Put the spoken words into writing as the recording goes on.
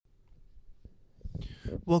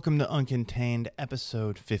Welcome to Uncontained,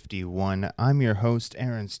 episode 51. I'm your host,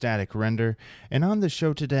 Aaron Static Render, and on the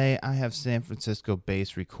show today, I have San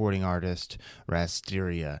Francisco-based recording artist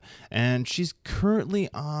Rasteria, and she's currently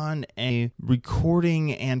on a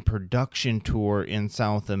recording and production tour in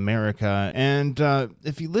South America, and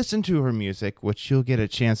if you listen to her music, which you'll get a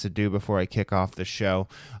chance to do before I kick off the show,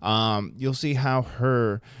 you'll see how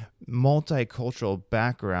her multicultural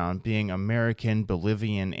background, being American,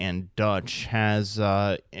 Bolivian, and Dutch, has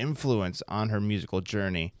influence on her musical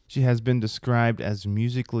journey. She has been described as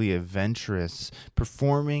musically adventurous,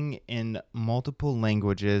 performing in multiple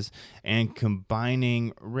languages and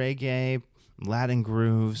combining reggae, Latin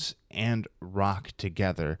grooves, and rock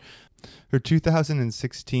together. Her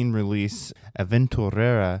 2016 release,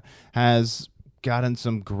 Aventurera, has gotten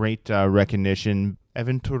some great recognition.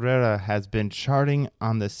 Aventurera has been charting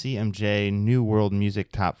on the CMJ New World Music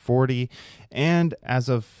Top 40, and as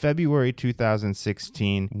of February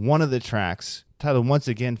 2016, one of the tracks, titled once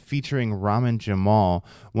again featuring Raman Jamal,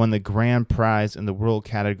 won the grand prize in the world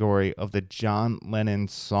category of the John Lennon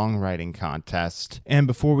Songwriting Contest. And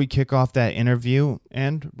before we kick off that interview,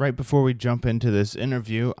 and right before we jump into this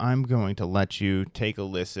interview, I'm going to let you take a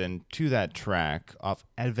listen to that track of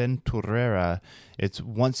Aventurera. It's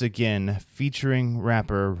once again featuring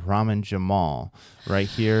rapper Raman Jamal, right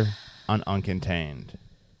here on Uncontained.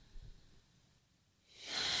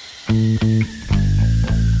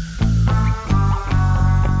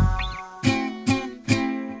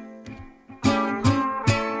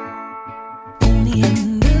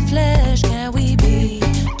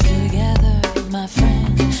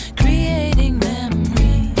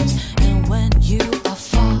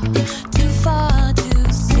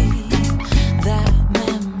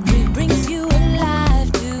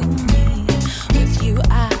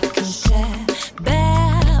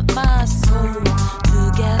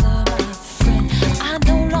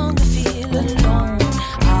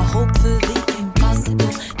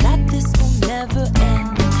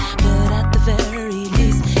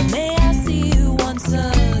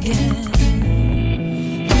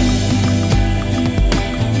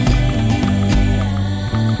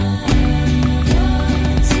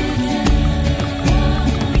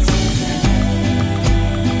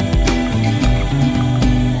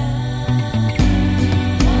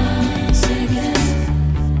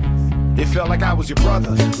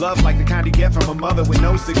 Love like the kind you get from a mother with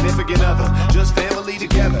no significant other. Just family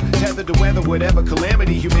together, tethered to weather, whatever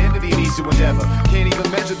calamity humanity needs to endeavor. Can't even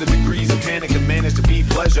measure the degrees of panic and manage to be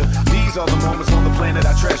pleasure. These are the moments on the planet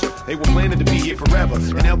I treasure. They were planning to be here forever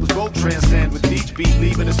and help us both transcend with each beat,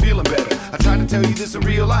 leaving us feeling better. I tried to tell you this in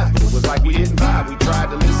real life, but it was like we didn't vibe. We tried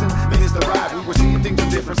to listen, then it's the ride. We were seeing things on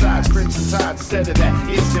different sides, crimson tides instead of that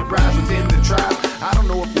instant rise within the tribe. I don't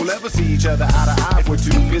know if we'll ever see each other eye to eye if we're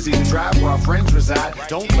too busy to drive where our friends reside.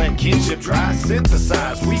 Don't let kinship dry,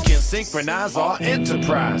 synthesize. We can synchronize our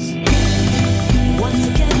enterprise. Once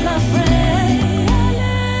again, my friend, I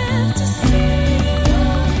live to see.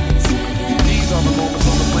 These are the moments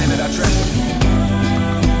on the planet I treasure.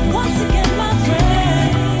 Once again, my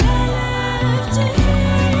friend, I live to hear.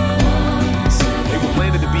 They were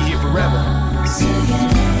planning to be here forever.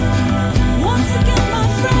 Once again, my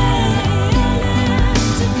friend, I live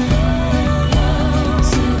to hear.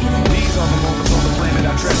 These are the moments on the planet I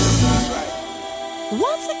treasure.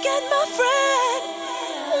 Once again, my friend,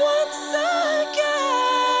 once again.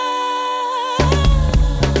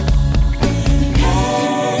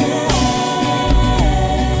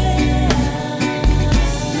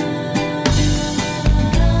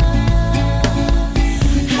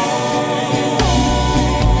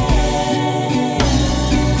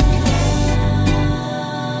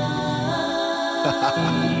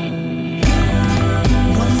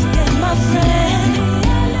 Once again, my friend.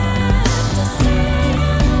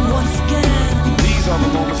 Once again. These are the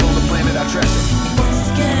moments on the planet I treasure.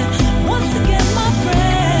 Once again, my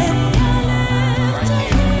friend.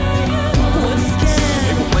 Once again.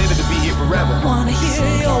 They were planning to be here forever. Wanna hear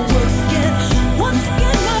your words again. Once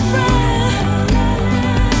again, my friend.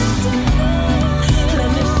 Let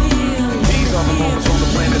me feel. These are the moments on the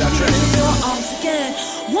planet I treasure. Your arms again.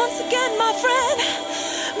 Once again, my friend.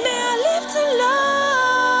 May I live to love.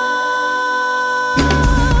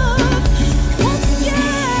 Once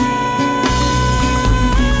again.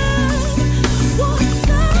 Once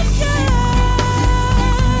again.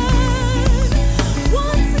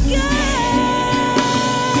 Once again.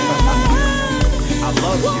 I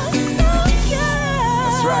love you. Once again.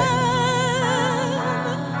 That's right.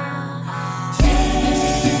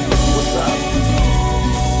 What's up?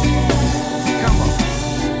 Come on.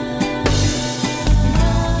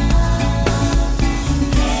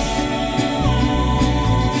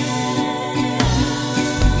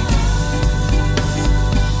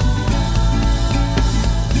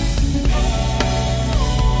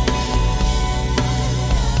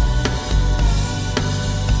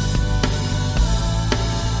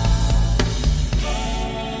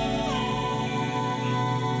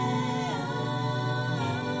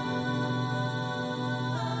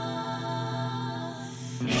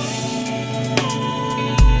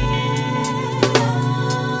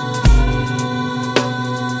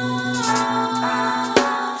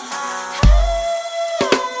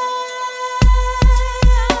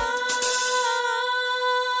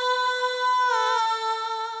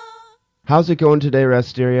 How's it going today,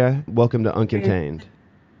 Rasteria? Welcome to Uncontained.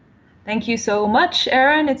 Thank you so much,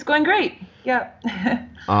 Aaron. It's going great. Yeah.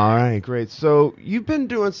 All right, great. So you've been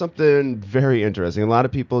doing something very interesting. A lot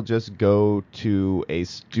of people just go to a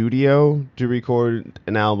studio to record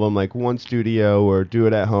an album, like one studio, or do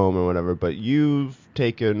it at home or whatever, but you've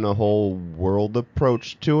taken a whole world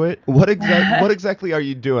approach to it. What exactly are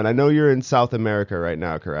you doing? I know you're in South America right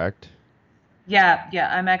now, correct? Yeah.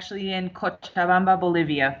 I'm actually in Cochabamba,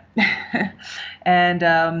 Bolivia. And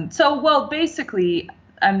well, basically,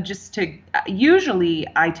 usually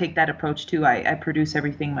I take that approach too. I produce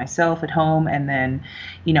everything myself at home and then,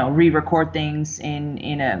 re-record things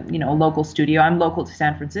in a, local studio. I'm local to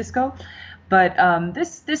San Francisco. But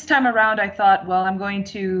this time around, I thought, well, I'm going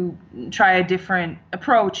to try a different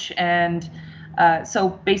approach. And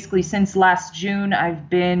so basically, since last June, I've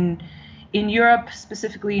been in Europe,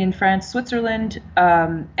 specifically in France, Switzerland,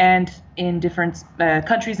 and in different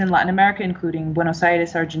countries in Latin America, including Buenos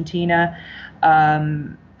Aires, Argentina,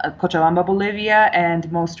 Cochabamba, Bolivia, and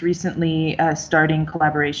most recently starting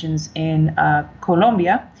collaborations in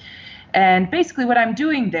Colombia. And basically what I'm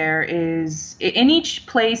doing there is, in each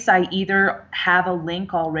place, I either have a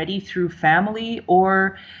link already through family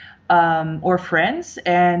or friends,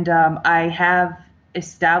 and I have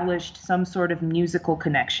established some sort of musical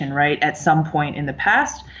connection, right, at some point in the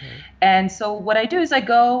past. Okay. And so what I do is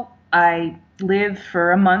I live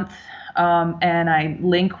for a month, and I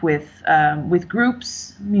link with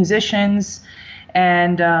groups, musicians,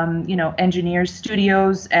 and engineers,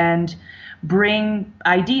 studios, and bring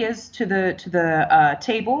ideas to the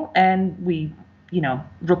table, and we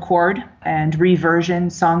record and reversion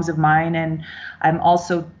songs of mine. And I'm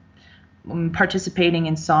also participating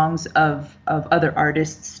in songs of other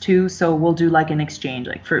artists too, so we'll do like an exchange,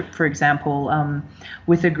 like for example,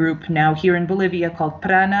 with a group now here in Bolivia called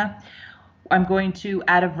Prana. I'm going to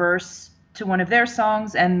add a verse to one of their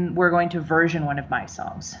songs, and we're going to version one of my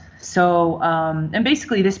songs. So and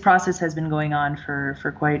basically this process has been going on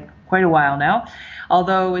for quite a while now,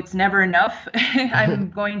 although it's never enough.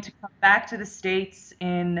 I'm going to come back to the States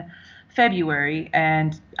in February,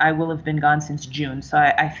 and I will have been gone since June. So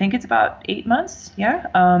I think it's about 8 months. Yeah.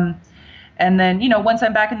 And then, once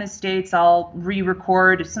I'm back in the States, I'll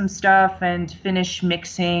re-record some stuff and finish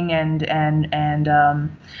mixing and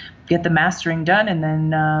get the mastering done. And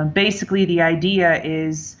then basically the idea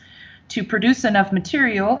is to produce enough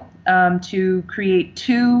material to create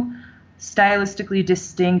 2 stylistically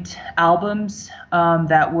distinct albums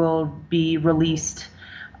that will be released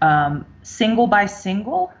single by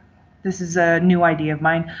single. This is a new idea of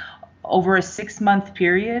mine, over a 6-month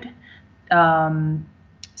period,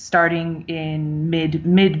 starting in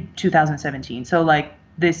mid 2017. So like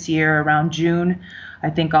this year around June, I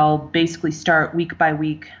think I'll basically start week by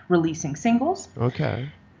week releasing singles. Okay.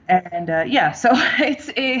 And so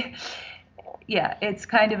it's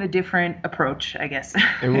kind of a different approach, I guess.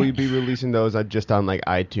 And will you be releasing those just on like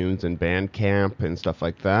iTunes and Bandcamp and stuff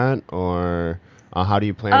like that, or how do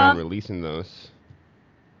you plan on releasing those?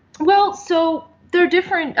 Well, so they're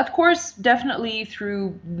different, of course, definitely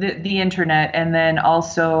through the internet, and then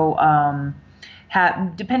also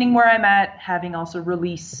depending where I'm at, having also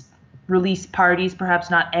release parties,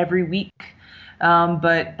 perhaps not every week,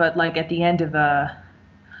 but like at the end of a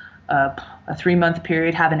 3-month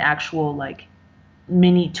period, have an actual like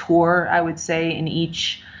mini tour, I would say, in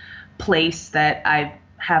each place that I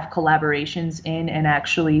have collaborations in and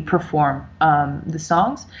actually perform the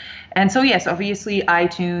songs. And so, yes, obviously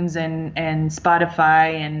iTunes and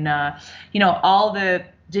Spotify and, all the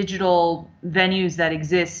digital venues that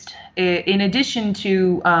exist, in addition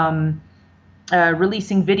to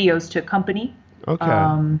releasing videos to accompany.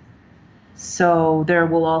 Okay. So there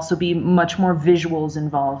will also be much more visuals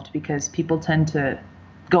involved, because people tend to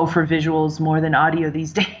go for visuals more than audio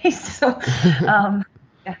these days. So,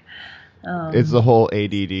 yeah. It's the whole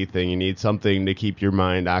ADD thing. You need something to keep your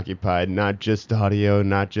mind occupied, not just audio,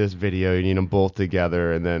 not just video. You need them both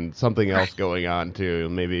together, and then something else going on too.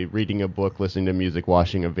 Maybe reading a book, listening to music,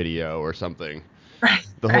 watching a video or something. Right.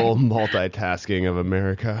 The whole multitasking of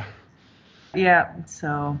America. Yeah.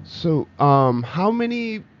 So, how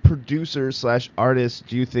many producers / artists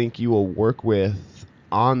do you think you will work with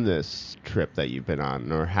on this trip that you've been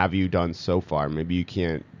on, or have you done so far? Maybe you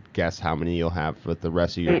can't guess how many you'll have for the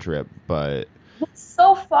rest of your trip, but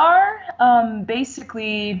so far,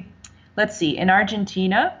 basically, let's see, in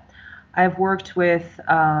Argentina, I've worked with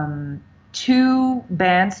 2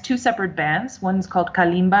 separate bands. One's called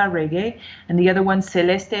Kalimba Reggae, and the other one's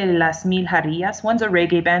Celeste Las Mil Jarillas. One's a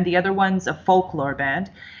reggae band, the other one's a folklore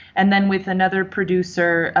band. And then with another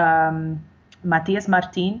producer, Matias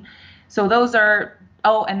Martin. So those are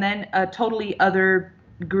Oh, and then a totally other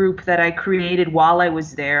group that I created while I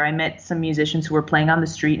was there. I met some musicians who were playing on the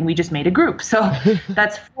street, and we just made a group. So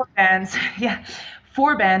that's 4 bands. Yeah,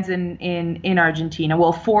 4 bands in Argentina.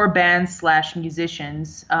 Well, 4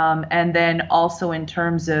 bands/musicians, and then also in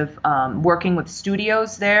terms of working with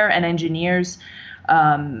studios there and engineers.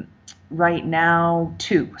 Right now,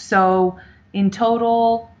 2. So in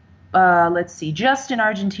total, let's see, just in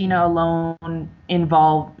Argentina alone,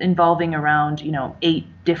 involving around 8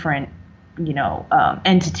 different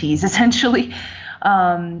entities essentially.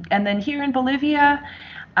 And then here in Bolivia,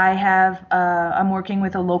 I'm working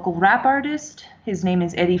with a local rap artist. His name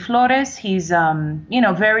is Eddie Flores. He's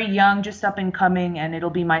very young, just up and coming, and it'll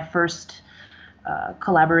be my first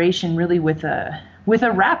collaboration really with a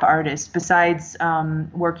rap artist, besides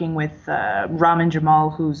working with Ramen Jamal,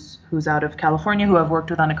 who's out of California, who I've worked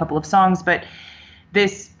with on a couple of songs. But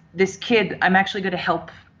this kid, I'm actually going to help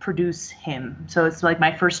produce him. So it's like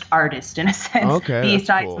my first artist in a sense,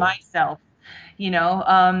 besides cool. myself,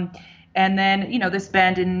 and then, this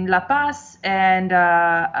band in La Paz, and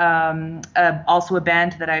also a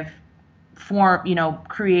band that I've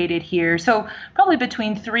created here. So probably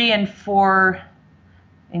between 3 and 4,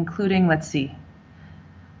 including, let's say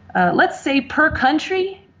per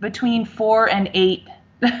country, between 4 and 8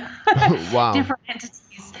 Wow. different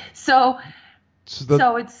entities. So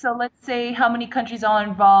let's say how many countries are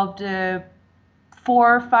involved? 4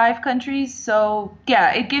 or 5 countries. So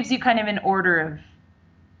yeah, it gives you kind of an order of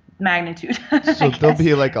magnitude. So there'll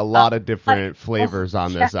be like a lot of different flavors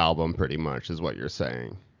on this album, pretty much, is what you're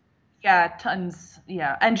saying. Yeah, tons.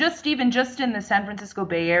 Yeah, and just in the San Francisco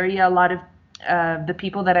Bay Area, a lot of the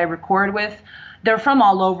people that I record with, they're from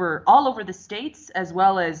all over the states as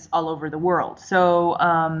well as all over the world. So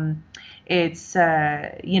it's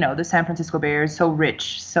the San Francisco Bay Area is so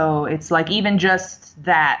rich. So it's like even just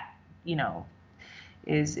that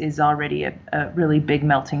is already a really big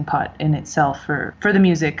melting pot in itself for the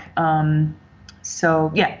music.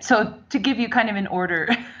 So to give you kind of an order.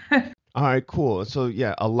 All right, cool. So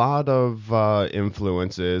yeah, a lot of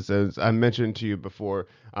influences. As I mentioned to you before,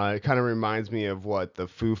 it kind of reminds me of what the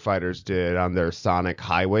Foo Fighters did on their Sonic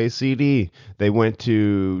Highway CD. They went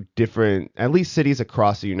to different, at least cities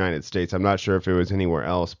across the United States. I'm not sure if it was anywhere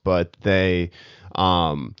else, but they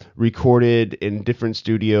recorded in different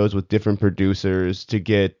studios with different producers to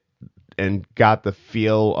got the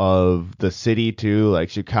feel of the city too. Like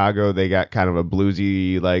Chicago, they got kind of a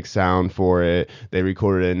bluesy like sound for it. They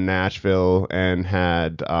recorded in Nashville and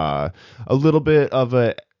had a little bit of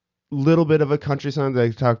a country song.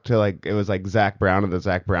 They talked to it was like Zach Brown of the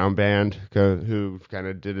Zach Brown Band, who kind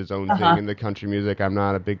of did his own thing in the country music. I'm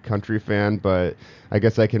not a big country fan, but I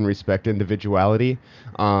guess I can respect individuality.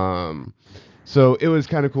 So it was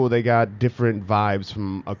kind of cool. They got different vibes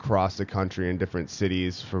from across the country and different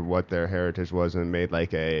cities for what their heritage was, and made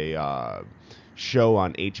like a show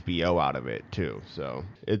on HBO out of it too. So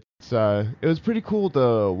it was pretty cool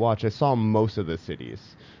to watch. I saw most of the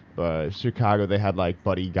cities, but Chicago, they had like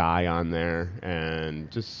Buddy Guy on there and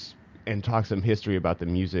talk some history about the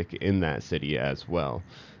music in that city as well.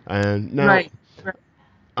 And now, right.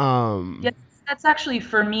 Yes, that's actually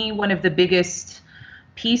for me one of the biggest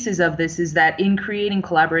pieces of this, is that in creating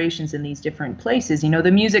collaborations in these different places,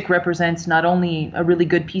 the music represents not only a really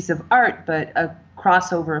good piece of art, but a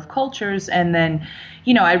crossover of cultures. And then,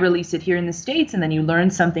 I release it here in the States, and then you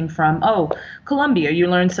learn something from, Colombia, you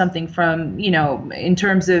learn something from, in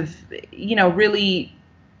terms of, really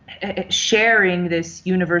sharing this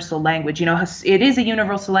universal language. It is a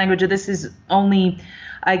universal language. This is only,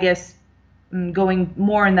 I guess, going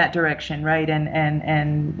more in that direction, right?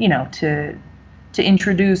 And to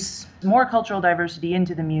introduce more cultural diversity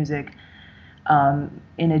into the music,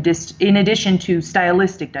 in addition to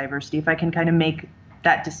stylistic diversity, if I can kind of make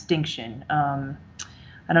that distinction. I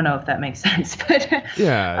don't know if that makes sense, but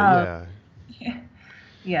yeah.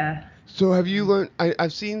 Yeah. So have you learned,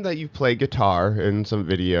 I've seen that you play guitar in some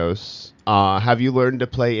videos. Have you learned to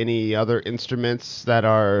play any other instruments that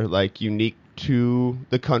are like unique to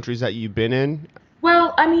the countries that you've been in?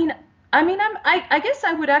 Well, I guess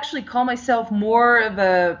I would actually call myself I'm more of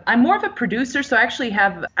a producer. So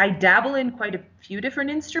I dabble in quite a few different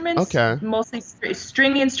instruments, mostly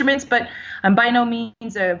string instruments, but I'm by no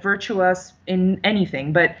means a virtuoso in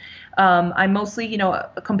anything. But I'm mostly,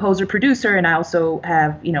 a composer producer, and I also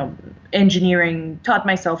have, engineering, taught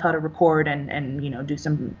myself how to record and do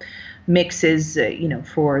some mixes,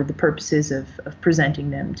 for the purposes of presenting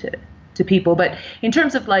them to people. But in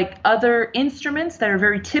terms of like other instruments that are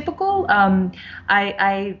very typical, I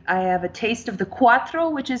have a taste of the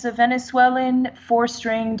cuatro, which is a Venezuelan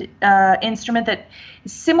four-stringed instrument that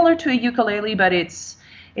is similar to a ukulele, but it's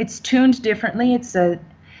tuned differently. It's A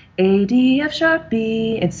D F sharp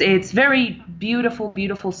B. It's very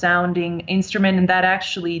beautiful sounding instrument, and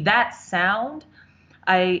that sound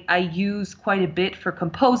I use quite a bit for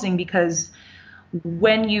composing, because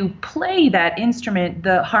when you play that instrument,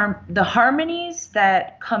 the harmonies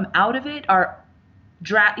that come out of it are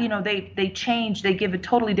they change. They give a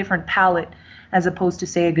totally different palette as opposed to,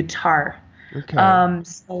 say, a guitar. Okay.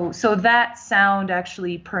 So that sound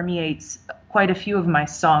actually permeates quite a few of my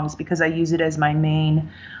songs because I use it as my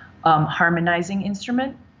main harmonizing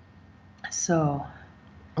instrument. So.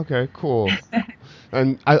 Okay, cool.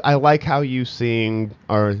 And I like how you sing,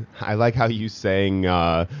 or I like how you sang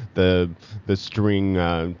the string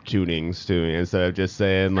tunings to me instead of just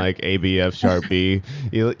saying like A B F sharp B.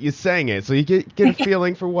 You sang it, so you get a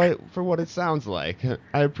feeling for what it sounds like.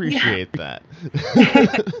 I appreciate that.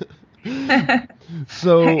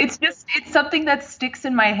 So it's something that sticks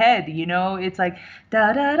in my head, it's like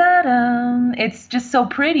da da da da. It's just so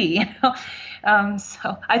pretty,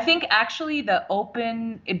 so I think actually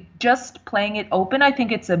just playing it open, I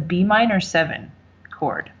think it's a B minor 7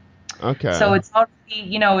 chord. Okay. So it's already,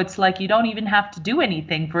 it's like you don't even have to do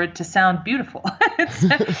anything for it to sound beautiful.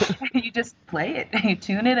 You just play it, you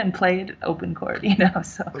tune it and play it open chord,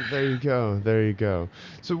 so. There you go.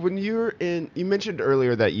 So when you mentioned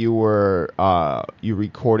earlier that you were, you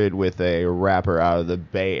recorded with a rapper out of the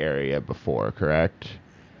Bay Area before, correct?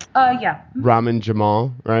 Yeah. Ramen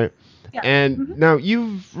Jamal, right? Yeah. And now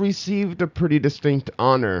you've received a pretty distinct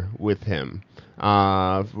honor with him.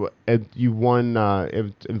 You won.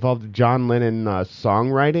 It involved the John Lennon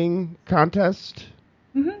songwriting contest.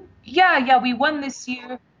 Yeah, we won this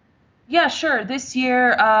year. Yeah, sure. This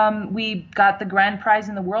year, we got the grand prize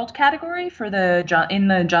in the world category for the John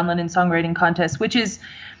Lennon songwriting contest, which is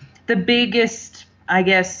the biggest, I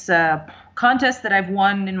guess, contest that I've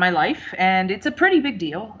won in my life, and it's a pretty big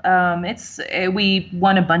deal. We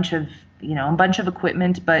won a bunch of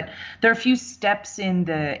equipment, but there are a few steps in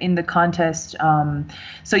the contest.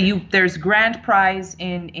 There's grand prize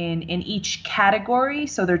in each category.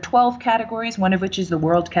 So there are 12 categories, one of which is the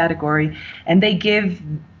world category, and they give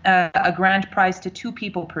a grand prize to 2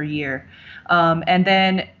 people per year. And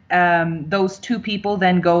then those 2 people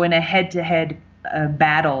then go in a head-to-head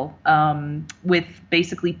battle with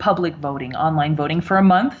basically public voting, online voting for a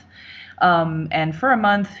month. And for a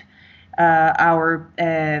month, our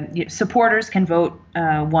supporters can vote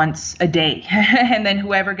once a day. And then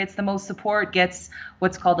whoever gets the most support gets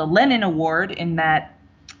what's called a Lennon Award in that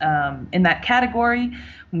category.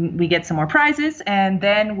 We get some more prizes, and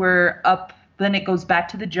then then it goes back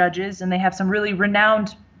to the judges, and they have some really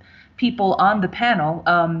renowned people on the panel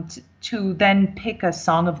to then pick a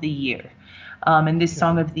song of the year. And this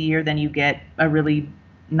song of the year, then you get a really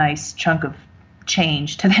nice chunk of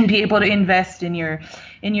change to then be able to invest in your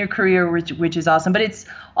career, which is awesome. But it's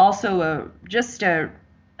also a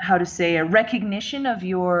recognition of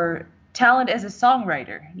your talent as a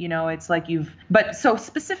songwriter. It's like so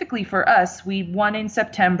specifically for us, we won in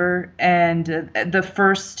September, and in the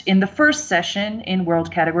first session in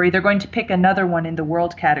world category, they're going to pick another one in the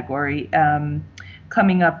world category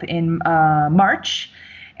coming up in March.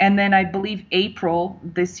 And then I believe April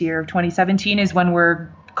this year of 2017 is when we're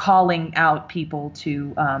calling out people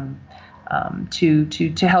to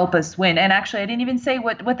help us win. And actually, I didn't even say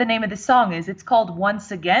what the name of the song is. It's called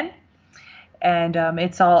Once Again, and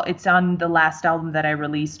it's on the last album that I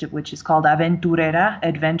released, which is called Aventurera,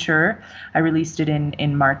 Adventurer. I released it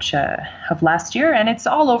in March of last year, and it's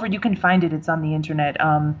all over. You can find it. It's on the internet.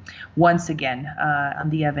 Once Again, on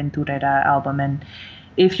the Aventurera album. And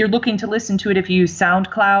if you're looking to listen to it, if you use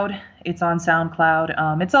SoundCloud, it's on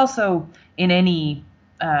SoundCloud. It's also in any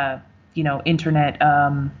internet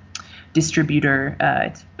distributor.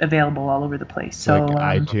 It's available all over the place. So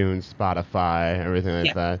like iTunes, Spotify, everything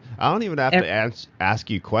like that. I don't even have to ask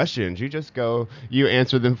you questions. You just go, you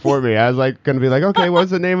answer them for me. I was like going to be like, okay,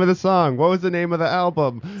 what's the name of the song? What was the name of the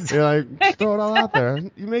album? You're like, just throw it all out there.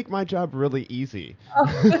 You make my job really easy.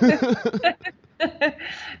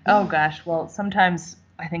 Oh gosh. Well, sometimes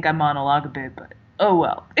I think I monologue a bit, but oh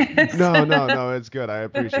well. No, it's good. I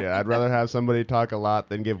appreciate it. I'd rather have somebody talk a lot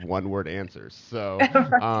than give one-word answers. So,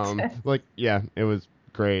 it was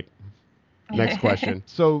great. Next question.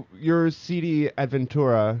 So, your CD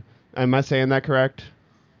Aventura, am I saying that correct?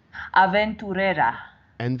 Aventurera.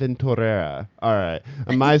 Aventurera. All right.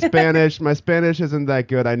 My Spanish isn't that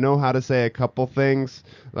good. I know how to say a couple things.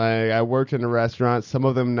 Like I worked in a restaurant, some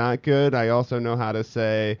of them not good. I also know how to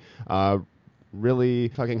say really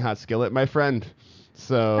fucking hot skillet, my friend.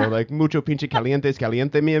 So like mucho pinche caliente es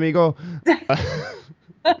caliente, mi amigo.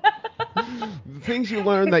 Things you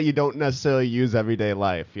learn that you don't necessarily use everyday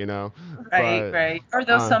life, you know. Right, But, right. Or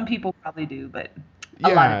though some people probably do, but a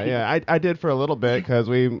lot of people. yeah. I did for a little bit because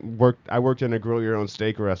I worked in a grill your own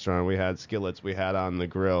steak restaurant. We had skillets we had on the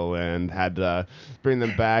grill and had to bring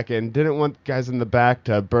them back and didn't want guys in the back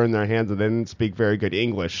to burn their hands and they didn't speak very good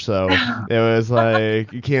English. So it was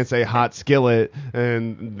like you can't say hot skillet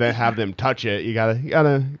and then have them touch it. You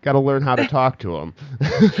gotta learn how to talk to them.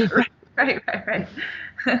 Right.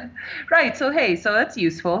 Right. So that's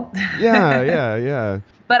useful. Yeah.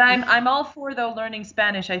 But I'm all for though learning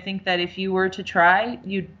Spanish. I think that if you were to try,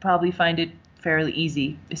 you'd probably find it fairly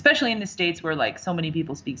easy, especially in the States where like so many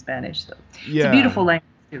people speak Spanish. So it's a beautiful language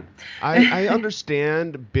too. I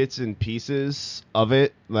understand bits and pieces of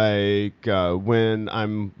it. Like when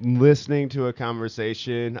I'm listening to a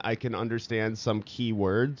conversation, I can understand some key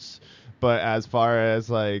words. But as far as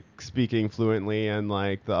like speaking fluently and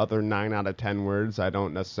like the other 9 out of 10 words, I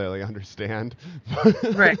don't necessarily understand.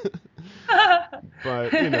 Right.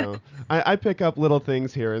 But you know, I pick up little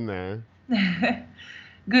things here and there.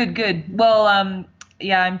 Good. Well,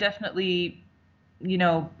 yeah, I'm definitely,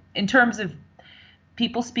 in terms of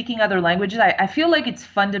people speaking other languages, I feel like it's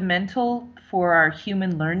fundamental for our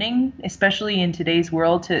human learning, especially in today's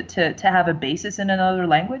world, to have a basis in another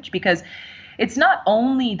language, because it's not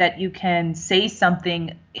only that you can say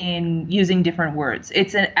something in using different words.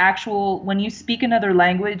 It's an actual, when you speak another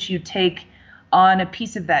language, you take on a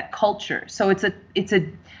piece of that culture. So it's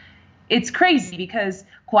crazy because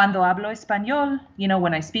cuando hablo español,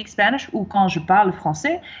 when I speak Spanish, ou quand je parle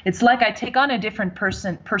français, it's like I take on a different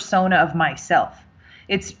persona of myself.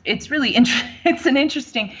 It's really it's an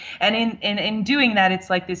interesting, and in doing that,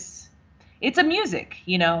 it's like this. It's a music,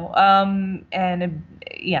 yeah.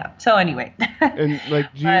 So anyway. And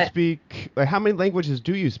like, do you speak? Like, how many languages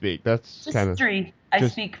do you speak? That's just kind of 3. I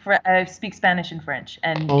speak Spanish and French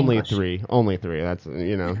and only English. 3. Only 3. That's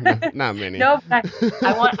not many. No,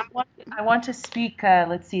 I want to speak.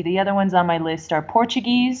 Let's see. The other ones on my list are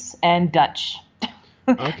Portuguese and Dutch.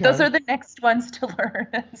 Okay. Those are the next ones to learn.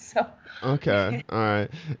 So. Okay. All right.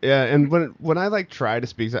 Yeah. And when I like try to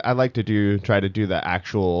speak, I like to try to do the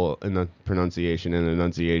actual pronunciation and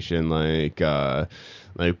enunciation. Like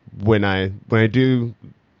when I do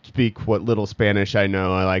speak what little Spanish I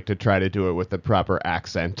know, I like to try to do it with the proper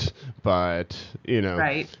accent. But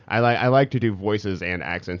Right. I like to do voices and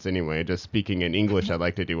accents anyway. Just speaking in English, I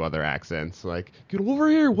like to do other accents. Like, get over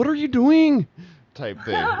here. What are you doing? Type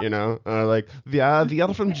thing. Like the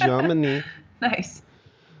other from Germany. Nice.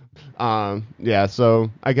 Yeah,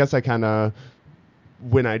 so I guess I kind of,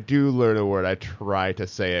 when I do learn a word, I try to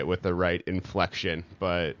say it with the right inflection,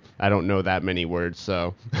 but I don't know that many words,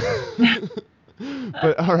 so.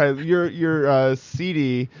 But all right, your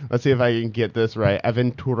CD, let's see if I can get this right.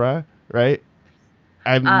 Aventura, right?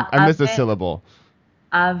 I missed a syllable.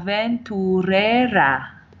 Aventurera.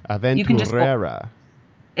 Aventurera. You can just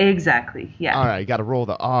exactly, yeah. All right, you got to roll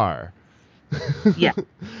the R. Yeah.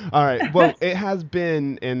 All right. Well, it has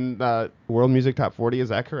been in the World Music Top 40. Is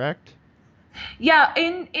that correct? Yeah,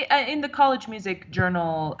 in the College Music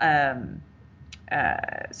Journal.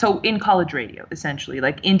 So in college radio, essentially,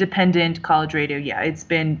 like independent college radio. Yeah,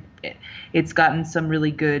 it's gotten some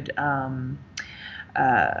really good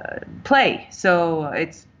play. So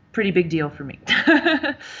it's pretty big deal for me.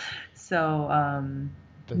 So.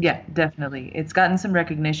 Yeah, definitely. It's gotten some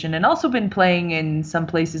recognition and also been playing in some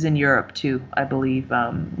places in Europe too, I believe.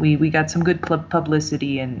 We got some good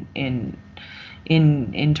publicity in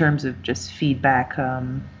terms of just feedback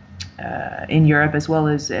in Europe, as well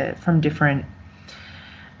as from different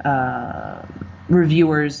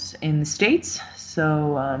reviewers in the States.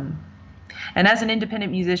 So, and as an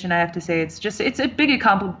independent musician, I have to say it's a big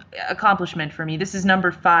accomplishment for me. This is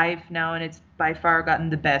number 5 now, and it's by far gotten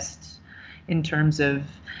the best in terms of,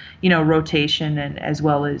 rotation and as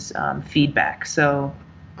well as feedback. So.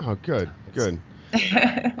 Oh, good.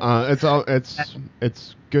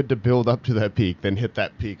 It's good to build up to that peak, then hit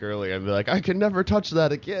that peak early and be like, I can never touch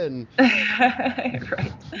that again.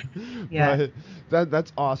 Right. Yeah. But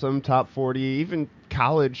that's awesome. Top 40, even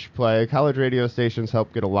college radio stations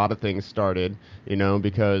help get a lot of things started,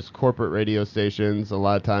 because corporate radio stations a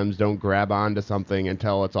lot of times don't grab onto something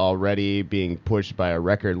until it's already being pushed by a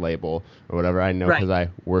record label or whatever. I know because I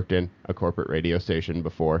worked in a corporate radio station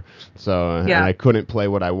before, so and I couldn't play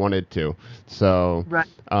what I wanted to. So, right.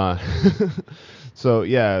 So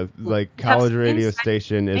yeah, like college radio insight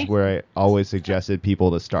station is information. where I always suggested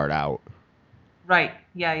people to start out. Right.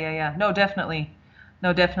 Yeah. No, definitely.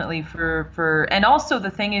 No, definitely and also the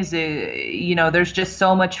thing is, there's just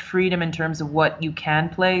so much freedom in terms of what you can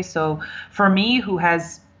play. So for me, I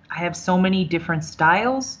have so many different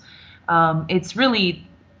styles. It's really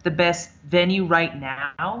the best venue right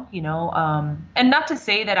now, and not to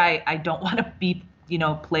say that I don't want to be,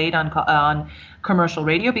 played on commercial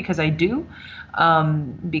radio, because I do,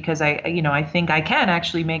 because I think I can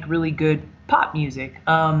actually make really good pop music,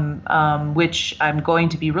 which I'm going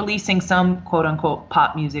to be releasing some quote unquote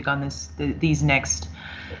pop music on these next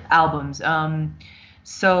albums.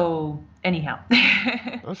 So anyhow,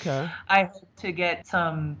 Okay. I hope to get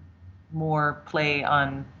some more play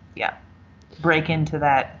on, break into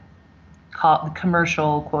that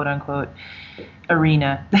commercial quote unquote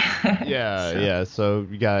arena. Yeah, So, yeah. So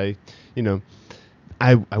you got, you know,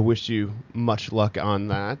 I wish you much luck on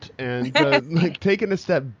that. And like taking a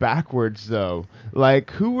step backwards though, like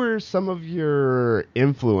who were some of your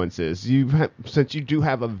influences? Since you do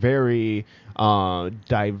have a very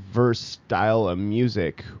diverse style of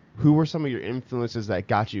music, who were some of your influences that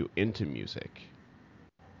got you into music?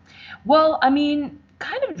 Well, I mean,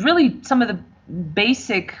 kind of really some of the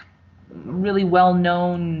basic, really well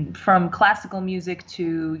known, from classical music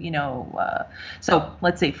to, so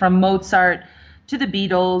let's say from Mozart to the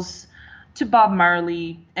Beatles to Bob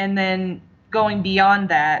Marley, and then going beyond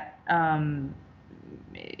that,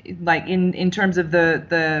 like in terms of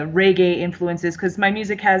the reggae influences, because my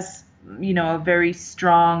music has, a very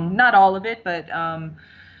strong, not all of it, but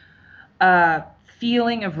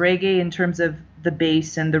feeling of reggae in terms of the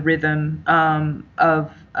bass and the rhythm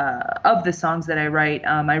of the songs that I write.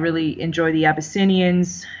 I really enjoy the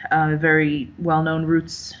Abyssinians, very well-known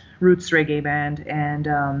roots reggae band,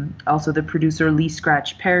 and also the producer Lee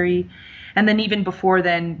Scratch Perry, and then even before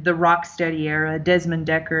then the Rocksteady era, Desmond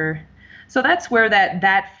Decker. So that's where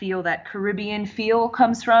that feel, that Caribbean feel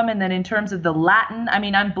comes from. And then in terms of the Latin, I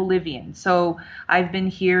mean, I'm Bolivian, so I've been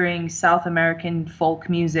hearing South American folk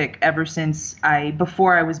music ever since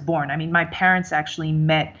before I was born. I mean, my parents actually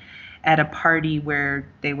met at a party where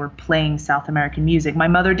they were playing South American music. My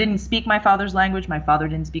mother didn't speak my father's language. My father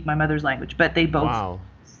didn't speak my mother's language, but they both Wow.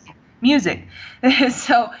 music.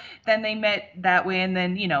 So then they met that way, and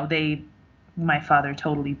then, my father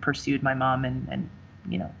totally pursued my mom and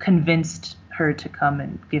convinced her to come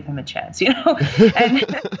and give him a chance, and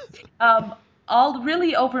all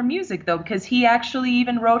really over music though, because he actually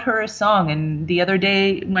even wrote her a song. And the other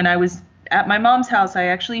day when I was at my mom's house, I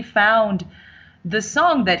actually found the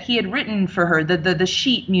song that he had written for her, the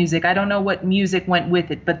sheet music. I don't know what music went with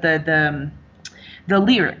it, but the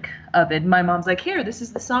lyric of it. My mom's like, here, this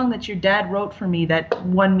is the song that your dad wrote for me that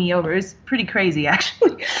won me over. It's pretty crazy,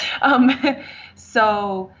 actually.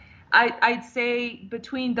 So I'd say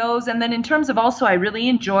between those, and then in terms of also, I really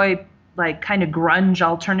enjoy like kind of grunge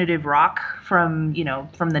alternative rock from the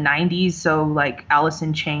 90s. So like Alice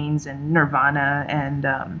in Chains and Nirvana, and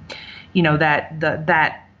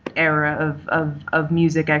that era of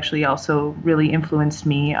music actually also really influenced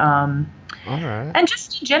me. All right. And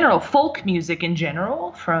just in general, folk music in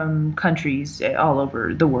general from countries all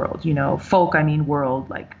over the world. Folk, I mean world,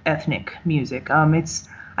 like ethnic music.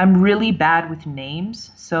 I'm really bad with names,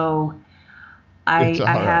 so I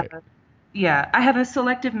have I have a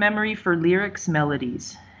selective memory for lyrics,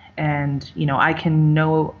 melodies, and I can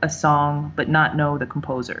know a song but not know the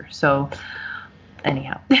composer. So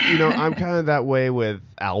anyhow, I'm kind of that way with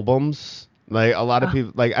albums. Like a lot of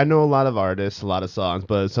people, like I know a lot of artists, a lot of songs,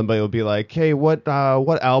 but somebody will be like, "Hey, what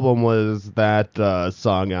album was that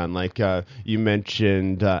song on?" Like you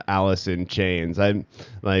mentioned Alice in Chains. I'm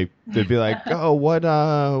like, they'd be like, "Oh, what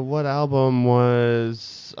album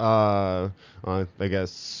was I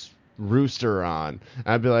guess Rooster on?"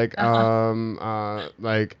 I'd be like,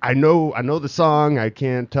 like I know the song. I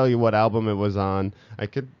can't tell you what album it was on. I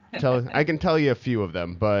can tell you a few of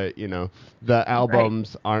them, but the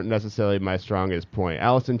albums aren't necessarily my strongest point.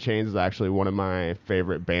 Alice in Chains is actually one of my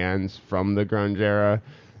favorite bands from the grunge era,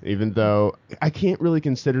 even though I can't really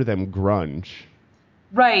consider them grunge.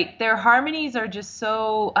 Right, their harmonies are just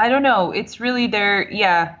so, I don't know. It's really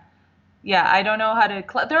I don't know how to.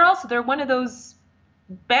 They're one of those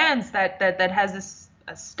bands that has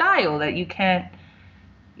a style that you can't.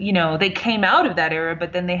 They came out of that era,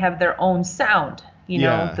 but then they have their own sound.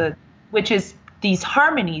 Which is these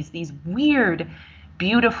harmonies, these weird,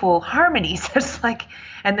 beautiful harmonies. It's like,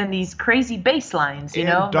 and then these crazy bass lines, and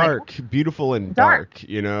dark, like, beautiful and dark.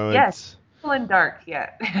 Yes, beautiful and dark. Yeah.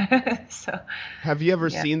 So. Have you ever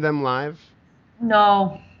seen them live?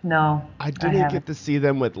 No, No, I I didn't haven't. get to see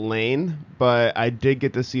them with Lane, but I did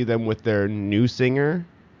get to see them with their new singer,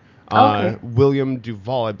 Okay. William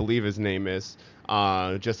Duvall, I believe his name is,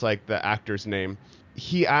 just like the actor's name.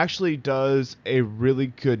 He actually does a really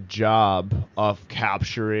good job of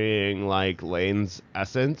capturing like Lane's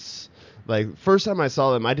essence. Like first time I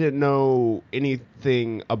saw them, I didn't know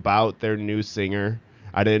anything about their new singer.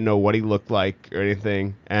 I didn't know what he looked like or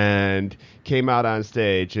anything, and came out on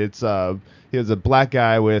stage. He was a black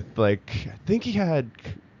guy with like I think he had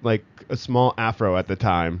like a small afro at the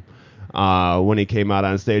time when he came out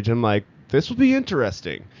on stage. I'm like, this will be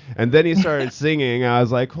interesting. And then he started singing. I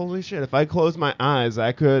was like, holy shit! If I close my eyes,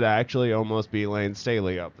 I could actually almost be Lane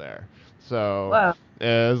Staley up there. So Wow.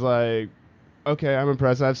 it was like, okay, I'm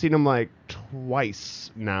impressed. I've seen him like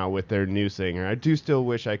twice now with their new singer. I do still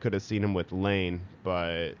wish I could have seen him with Lane,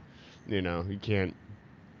 but you can't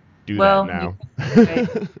do that Well, now. right,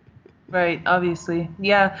 right, obviously.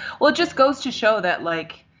 Yeah. Well, it just goes to show that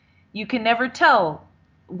like you can never tell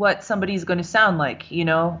what somebody's going to sound like, you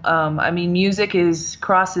know? I mean, music is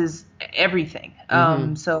crosses everything.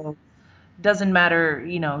 So doesn't matter,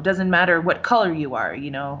 doesn't matter what color you are,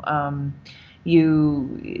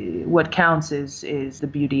 what counts is the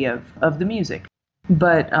beauty of the music.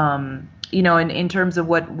 But in terms of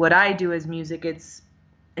what I do as music, it's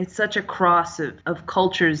such a cross of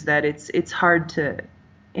cultures that it's hard to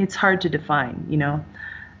define,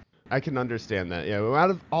 I can understand that. Yeah,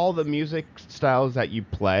 out of all the music styles that you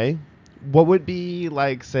play, what would be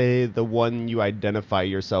like, say, the one you identify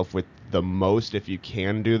yourself with the most, if you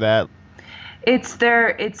can do that?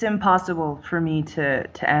 It's impossible for me to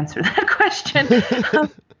answer that question.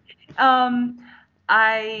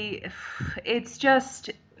 I it's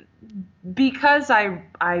just because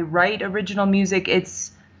I write original music,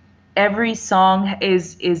 it's every song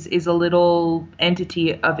is a little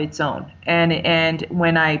entity of its own, and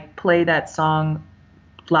when I play that song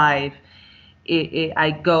live,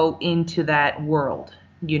 I go into that world,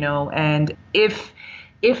 and if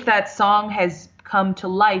that song has come to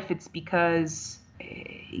life, it's because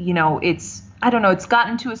it's, I don't know, it's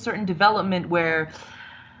gotten to a certain development where,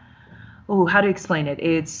 how to explain it,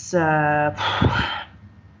 it's I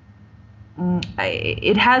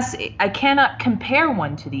cannot compare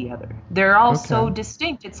one to the other. They're all so Okay.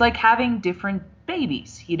 distinct. It's like having different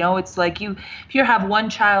babies, it's like if you have one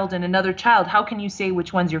child and another child, how can you say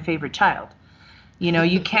which one's your favorite child?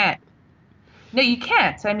 You can't. No, you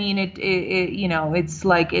can't. I mean, it's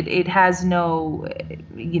like it has no,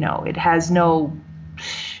 it has no,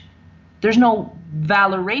 there's no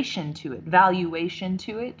valuation to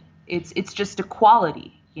it. It's just a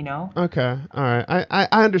quality, Okay. All right.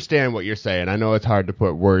 I understand what you're saying. I know it's hard to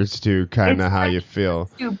put words to kind It's of how hard you to feel.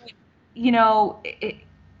 do, but,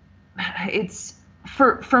 it's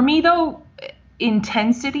for me though,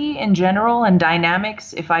 intensity in general and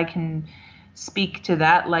dynamics, if I can speak to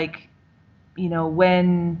that, like,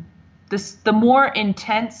 when the more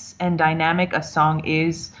intense and dynamic a song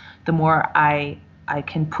is, the more I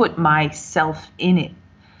can put myself in it,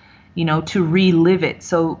 to relive it.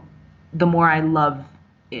 So the more I love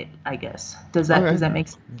it, I guess. Does Okay. that make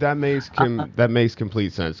sense? That makes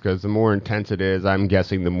complete sense, because the more intense it is, I'm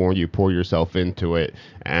guessing the more you pour yourself into it,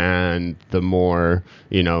 and the more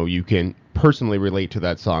you can personally relate to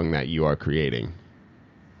that song that you are creating.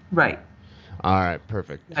 Right. All right,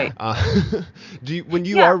 perfect. Right. When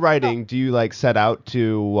you Yeah, are writing, do you like set out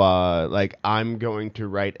to like, I'm going to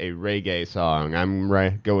write a reggae song,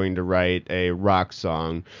 going to write a rock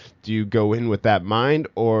song? Do you go in with that mind,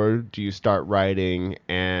 or do you start writing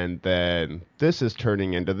and then this is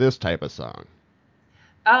turning into this type of song?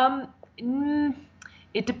 Um,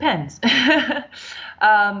 it depends.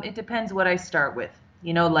 It depends what I start with.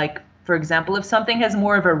 Like, for example, if something has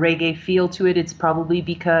more of a reggae feel to it, it's probably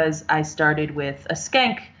because I started with a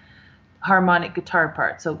skank harmonic guitar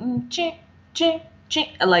part. So, ching, ching, ching,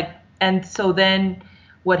 like, and so then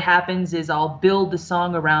what happens is I'll build the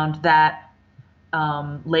song around that,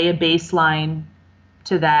 lay a bass line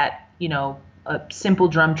to that, a simple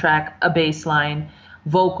drum track, a bass line,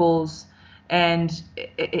 vocals, and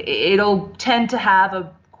it'll tend to have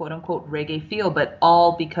a quote unquote reggae feel, but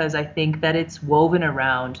all because I think that it's woven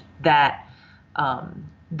around that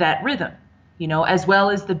that rhythm, as well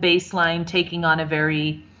as the bass line taking on a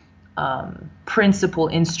very principal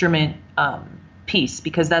instrument piece,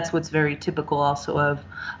 because that's what's very typical also of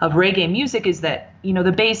reggae music, is that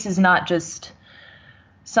the bass is not just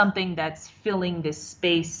something that's filling this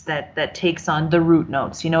space that takes on the root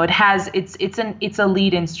notes. It's a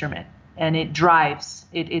lead instrument, and it drives.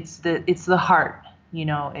 It's the heart.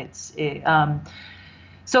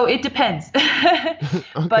 So it depends. Okay.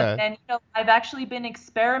 But then, I've actually been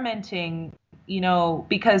experimenting,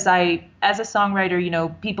 because as a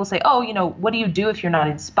songwriter, people say, oh, what do you do if you're not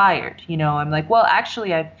inspired? I'm like, well,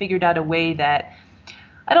 actually, I've figured out a way that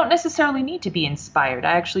I don't necessarily need to be inspired.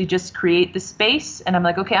 I actually just create the space and I'm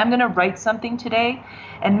like, okay, I'm going to write something today.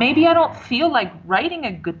 And maybe I don't feel like writing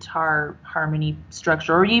a guitar harmony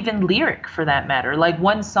structure or even lyric for that matter. Like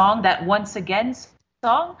one song, that Once Again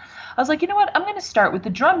song, I was like, you know what? I'm going to start with the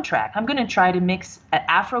drum track. I'm going to try to mix an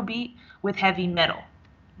Afrobeat with heavy metal,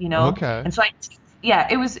 Okay. And so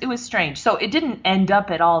it was strange. So it didn't end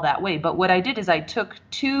up at all that way. But what I did is I took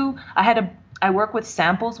I work with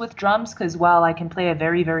samples with drums because while I can play a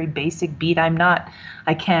very, very basic beat,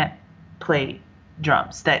 I can't play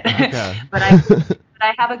drums. Okay. But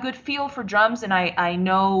I have a good feel for drums and I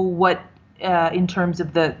know what, in terms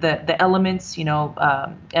of the elements,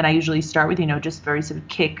 and I usually start with, just very sort of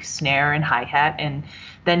kick, snare, and hi-hat, and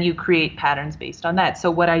then you create patterns based on that.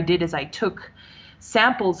 So what I did is I took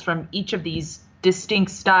samples from each of these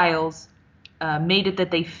distinct styles, made it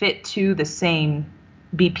that they fit to the same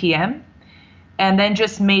BPM, and then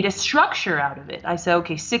just made a structure out of it. I said,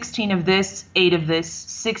 okay, 16 of this, 8 of this,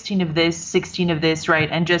 16 of this, 16 of this, right?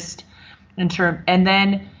 And just and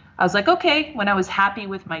then I was like, okay, when I was happy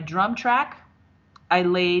with my drum track, I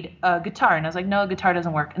laid a guitar, and I was like, no, guitar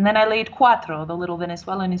doesn't work. And then I laid cuatro, the little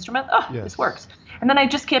Venezuelan instrument. Oh, Yes. This works. And then I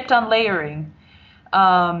just kept on layering.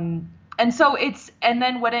 And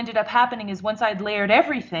then what ended up happening is once I'd layered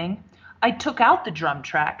everything, I took out the drum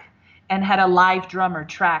track and had a live drummer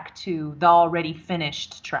track to the already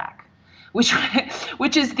finished track, which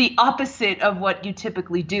is the opposite of what you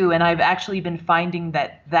typically do. And I've actually been finding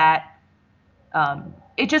that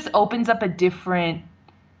it just opens up a different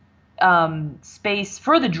space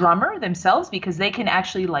for the drummer themselves because they can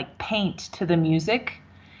actually like paint to the music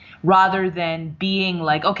rather than being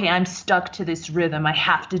like, okay, I'm stuck to this rhythm. I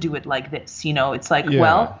have to do it like this. It's like, Yeah.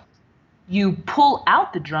 well, you pull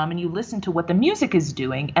out the drum and you listen to what the music is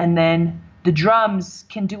doing, and then the drums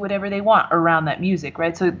can do whatever they want around that music,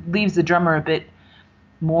 right? So it leaves the drummer a bit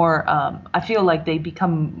more, I feel like they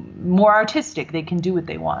become more artistic. They can do what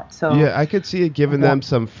they want. So Yeah, I could see it giving them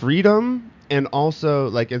some freedom, and also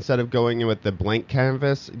like instead of going in with the blank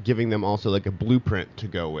canvas, giving them also like a blueprint to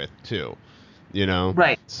go with too.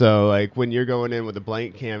 Right. So like when you're going in with a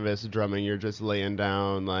blank canvas drumming, you're just laying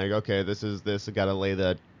down like, okay, this is this. I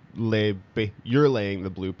gotta you're laying the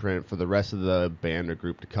blueprint for the rest of the band or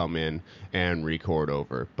group to come in and record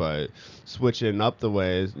over. But switching up the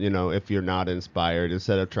ways, if you're not inspired,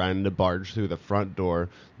 instead of trying to barge through the front door,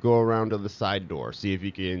 go around to the side door, see if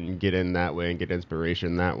you can get in that way and get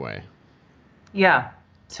inspiration that way. Yeah.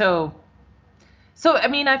 So I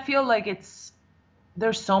mean, I feel like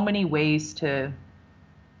there's so many ways to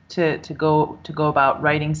go about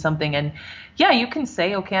writing something. And yeah, you can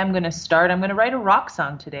say, okay, I'm going to write a rock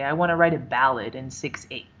song today. I want to write a ballad in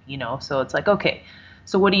 6/8, so it's like, okay,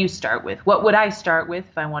 so what do you start with? What would I start with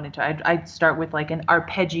if I wanted to? I'd start with like an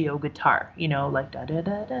arpeggio guitar, like da da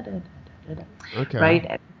da da da da da, Okay.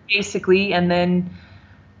 right? Basically, and then,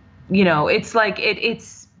 it's like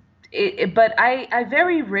but I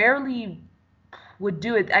very rarely would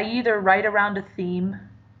do it. I either write around a theme.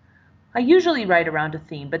 I usually write around a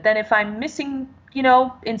theme, but then if I'm missing,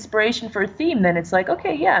 inspiration for a theme, then it's like,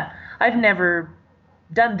 okay, yeah, I've never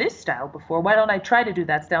done this style before. Why don't I try to do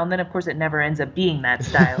that style? And then, of course, it never ends up being that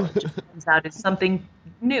style. It just comes out as something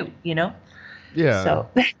new, Yeah. So,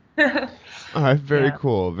 All right. Very Yeah.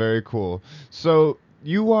 cool. Very cool. So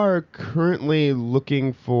you are currently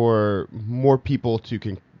looking for more people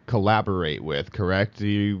to collaborate with, correct?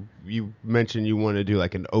 You mentioned you want to do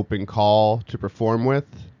like an open call to perform with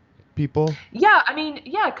people. yeah, I mean,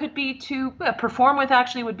 yeah, it could be to perform with.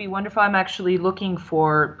 Actually would be wonderful. I'm actually looking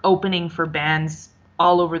for opening for bands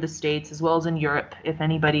all over the States as well as in Europe. If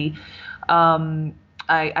anybody,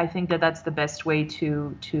 I think that's the best way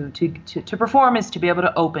to perform is to be able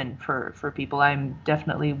to open for people. I'm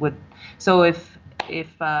definitely would. So if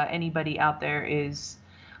anybody out there is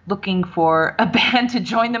looking for a band to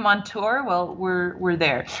join them on tour, well, we're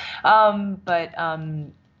there.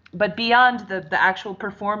 But beyond the actual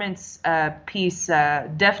performance piece,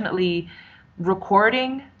 definitely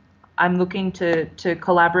recording. I'm looking to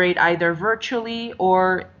collaborate either virtually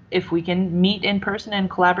or if we can meet in person and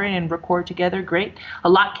collaborate and record together, great. A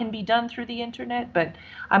lot can be done through the internet, but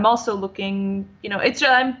I'm also looking,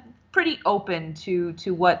 I'm pretty open to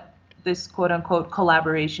what this quote unquote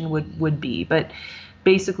collaboration would be. But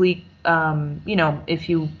basically, if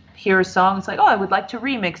you hear a song, it's like, oh, I would like to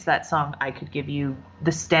remix that song. I could give you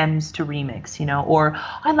the stems to remix, or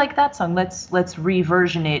I like that song. Let's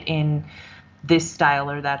reversion it in this style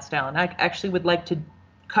or that style. And I actually would like to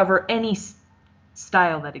cover any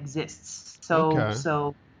style that exists. So, Okay.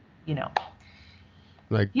 so, you know,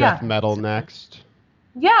 Like yeah. death metal next.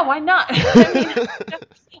 Yeah, why not?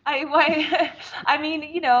 I mean, I mean,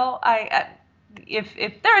 you know,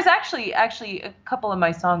 if there is actually a couple of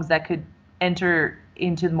my songs that could enter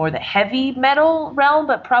into more the heavy metal realm,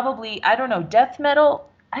 but probably, I don't know, death metal.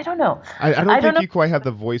 I don't know. I don't don't think know. you quite have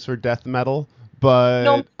the voice for death metal, but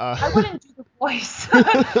No, I wouldn't do the voice.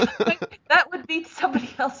 Like, that would be somebody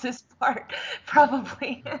else's part,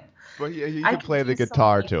 probably. but yeah, you I could could play the do some,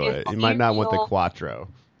 guitar like, to it. You might not want the ethereal- quattro.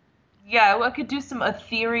 Yeah, well, I could do some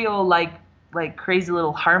ethereal, like crazy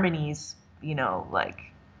little harmonies, you know, like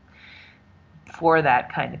for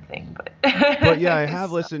that kind of thing. But yeah, I have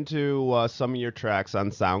So- listened to some of your tracks on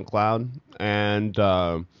SoundCloud, and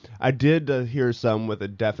I did hear some with a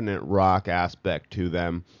definite rock aspect to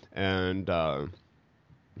them, and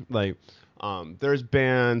like there's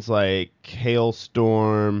bands like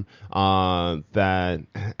Hailstorm that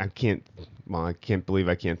I can't. Well, I can't believe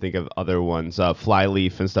I can't think of other ones.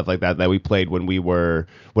 Flyleaf and stuff like that we played when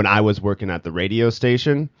I was working at the radio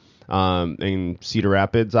station in Cedar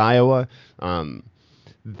Rapids, Iowa.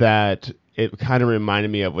 That it kind of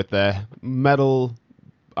reminded me of with the metal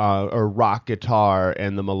or rock guitar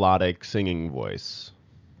and the melodic singing voice.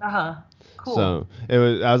 Cool. So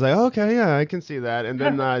I was like, okay, yeah, I can see that. And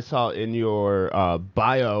then I saw in your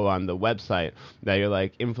bio on the website that you're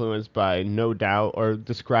like influenced by No Doubt, or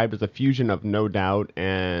described as a fusion of No Doubt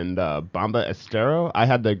and Bomba Estero. I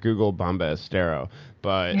had to Google Bomba Estero,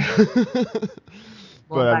 but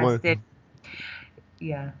but I want.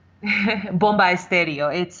 Yeah. Bomba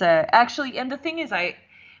Estéreo. It's actually, and the thing is,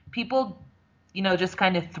 people, you know, just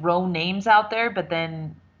kind of throw names out there, but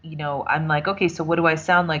then, you know, I'm like, okay, so what do I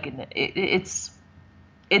sound like? And it's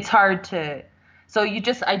hard to, so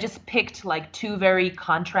I just picked like two very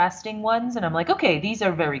contrasting ones, and I'm like, okay, these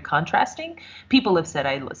are very contrasting. People have said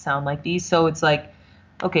I sound like these, so it's like,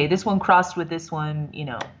 okay, this one crossed with this one, you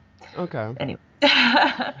know. Okay. Anyway.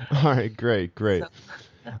 All right, great.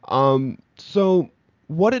 So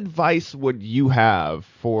what advice would you have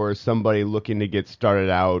for somebody looking to get started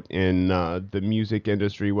out in the music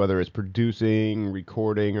industry, whether it's producing,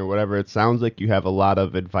 recording, or whatever? It sounds like you have a lot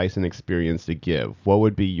of advice and experience to give. What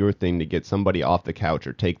would be your thing to get somebody off the couch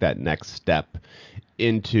or take that next step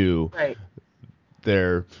into Right.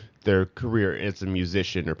 their career as a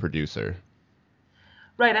musician or producer?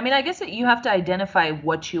 Right. I mean, I guess that you have to identify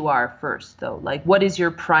what you are first, though. Like, what is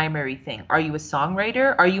your primary thing? Are you a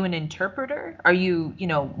songwriter? Are you an interpreter? Are you, you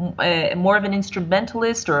know, more of an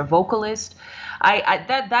instrumentalist or a vocalist?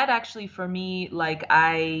 That actually for me, like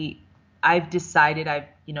I've decided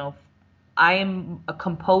you know, I am a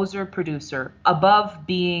composer producer above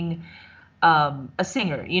being a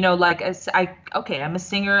singer. You know, like I'm a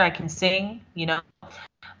singer. I can sing. You know.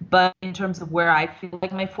 But in terms of where I feel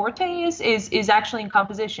like my forte is actually in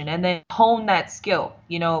composition, and then hone that skill,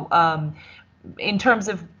 you know, in terms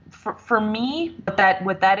of, for me,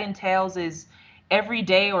 what that entails is every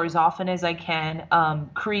day or as often as I can,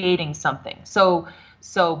 creating something. So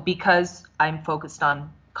because I'm focused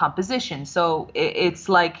on composition, so it's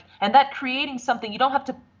like, and that creating something, you don't have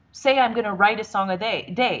to say I'm going to write a song a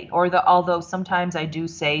day, although sometimes I do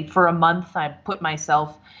say for a month I put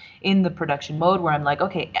myself in the production mode where I'm like,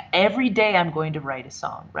 okay, every day I'm going to write a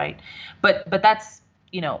song, right? But that's,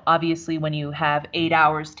 you know, obviously when you have 8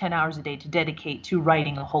 hours, 10 hours a day to dedicate to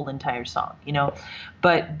writing a whole entire song, you know,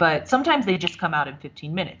 but sometimes they just come out in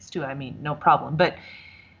 15 minutes too. I mean, no problem.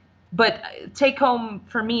 But take home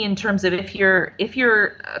for me in terms of if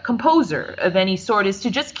you're a composer of any sort is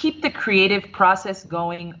to just keep the creative process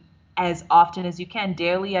going as often as you can,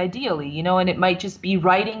 daily, ideally, you know, and it might just be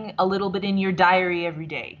writing a little bit in your diary every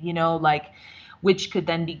day, you know, like, which could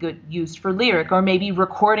then be used for lyric, or maybe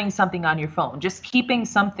recording something on your phone, just keeping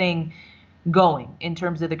something going in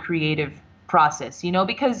terms of the creative process, you know,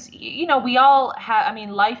 because, you know, we all have, I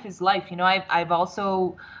mean, life is life, you know. I've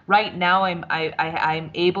also, right now,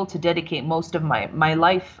 I'm able to dedicate most of my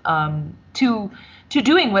life to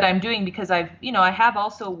doing what I'm doing, because I have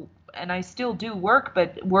also, and I still do work,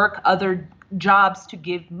 but work other jobs to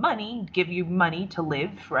give you money to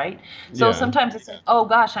live, right? So Yeah. sometimes it's like, oh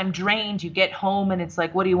gosh, I'm drained. You get home and it's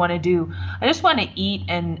like, what do you want to do? I just want to eat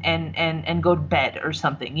and go to bed or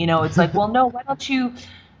something, you know. It's like, well, no, why don't you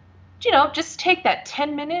know, just take that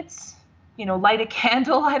 10 minutes, you know, light a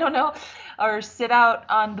candle, I don't know, or sit out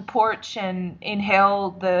on the porch and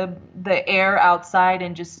inhale the air outside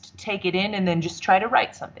and just take it in, and then just try to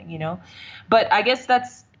write something, you know. But I guess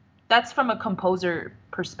that's from a composer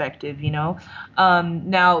perspective, you know.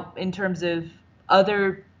 Now, in terms of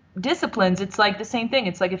other disciplines, it's like the same thing.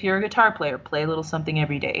 It's like if you're a guitar player, play a little something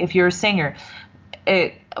every day. If you're a singer,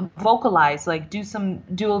 vocalize, like do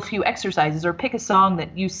a few exercises or pick a song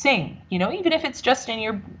that you sing, even if it's just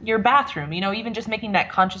in your bathroom, even just making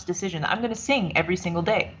that conscious decision that I'm going to sing every single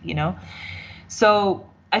day. So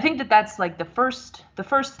I think that that's like the first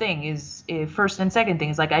thing is first and second thing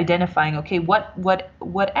is like identifying, okay,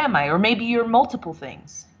 what am I? Or maybe you're multiple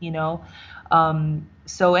things,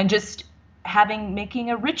 so, and just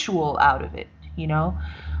making a ritual out of it,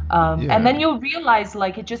 and then you'll realize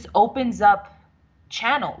like it just opens up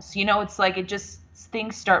channels, it's like it just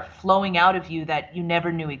things start flowing out of you that you never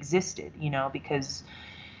knew existed, because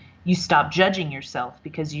you stop judging yourself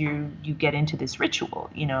because you get into this ritual,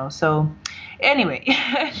 so anyway.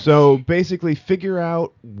 So basically figure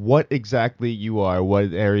out what exactly you are,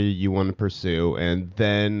 what area you want to pursue, and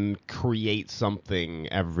then create something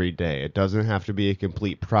every day. It doesn't have to be a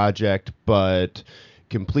complete project, but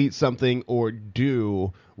complete something or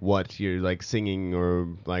do what you're like singing or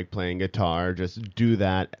like playing guitar. Just do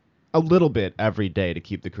that a little bit every day to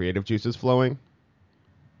keep the creative juices flowing.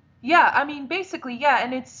 Yeah, I mean, basically, yeah,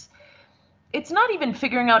 and it's not even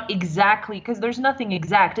figuring out exactly, because there's nothing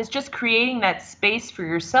exact. It's just creating that space for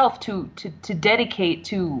yourself to dedicate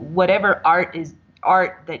to whatever art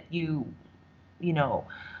that you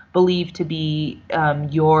believe to be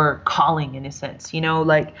your calling, in a sense.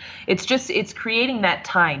 Like it's creating that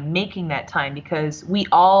time, making that time, because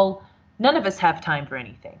none of us have time for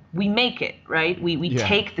anything. We make it, right? We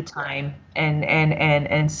take the time,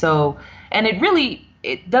 and so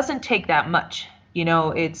it doesn't take that much.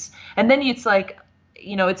 And then it's like,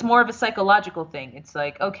 it's more of a psychological thing. It's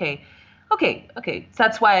like, okay. So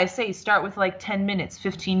that's why I say start with like 10 minutes,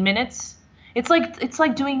 15 minutes. It's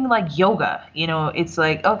like doing like yoga, it's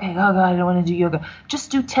like, okay, oh God, I don't want to do yoga.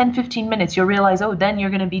 Just do 10, 15 minutes. You'll realize, then you're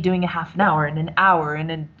going to be doing a half an hour and an hour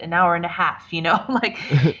and an hour and a half, like,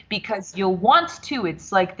 because you'll want to.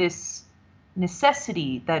 It's like this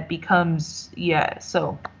necessity that becomes,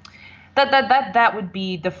 so that would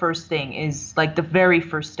be the first thing, is like the very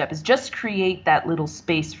first step is just create that little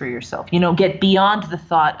space for yourself, get beyond the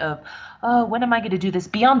thought of, oh, when am I going to do this?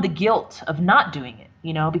 Beyond the guilt of not doing it,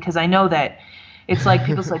 because I know that it's like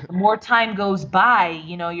people's like the more time goes by,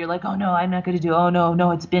 you're like, oh no, I'm not going to do it. Oh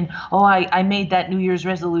no, it's been, I made that New Year's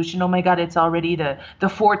resolution. Oh my God, it's already the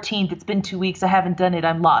 14th. It's been 2 weeks. I haven't done it.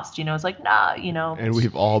 I'm lost. It's like, nah, And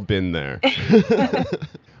we've all been there.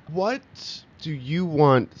 What do you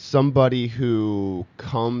want somebody who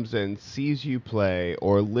comes and sees you play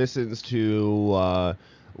or listens to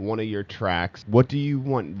one of your tracks, what do you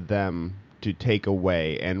want them to take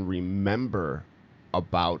away and remember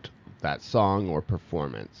about that song or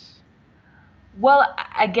performance? Well,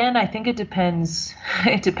 again, I think it depends.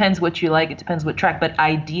 It depends what you like. It depends what track. But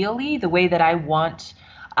ideally, the way that I want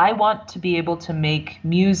to be able to make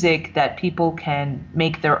music that people can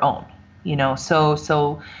make their own.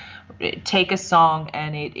 So take a song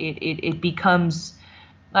and it becomes,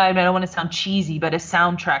 I don't want to sound cheesy, but a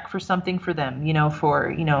soundtrack for something for them, it's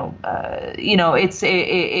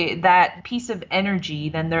that piece of energy,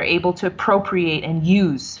 then they're able to appropriate and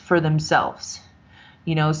use for themselves,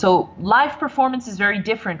 so live performance is very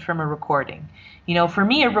different from a recording. For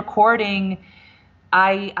me, a recording,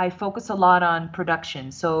 I focus a lot on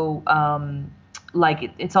production. So,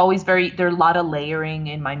 it's always there are a lot of layering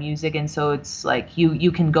in my music. And so it's like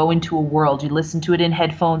you can go into a world, you listen to it in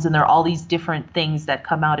headphones, and there are all these different things that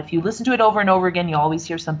come out. If you listen to it over and over again, you always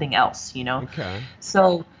hear something else, Okay.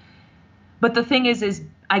 So, but the thing is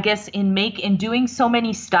I guess in doing so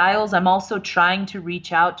many styles, I'm also trying to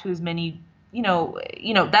reach out to as many,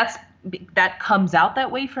 that comes out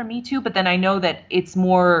that way for me too. But then I know that it's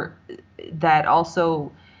more that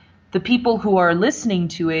also the people who are listening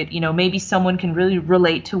to it, maybe someone can really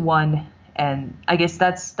relate to one. And I guess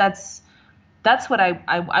that's what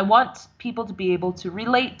I want people to be able to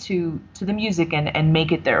relate to the music and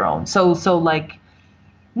make it their own. So like,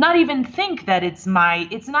 not even think that it's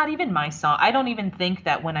not even my song. I don't even think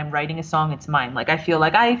that when I'm writing a song, it's mine. Like, I feel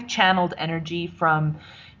like I've channeled energy from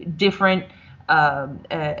different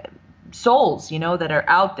souls, that are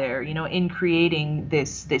out there, in creating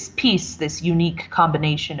this piece, this unique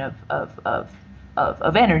combination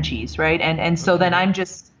of energies, right? And so then I'm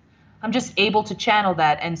just able to channel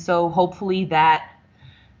that, and so hopefully that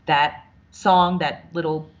song, that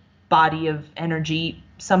little body of energy,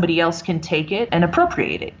 somebody else can take it and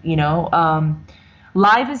appropriate it.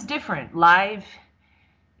 Live is different. Live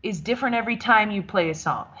is different every time you play a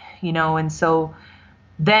song, and so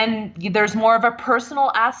then there's more of a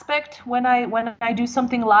personal aspect when I do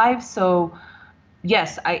something live. So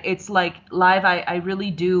yes, it's like live. I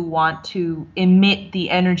really do want to emit the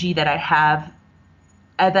energy that I have,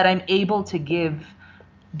 that I'm able to give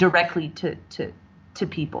directly to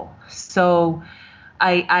people. So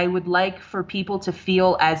I would like for people to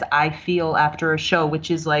feel as I feel after a show, which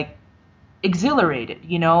is like exhilarated.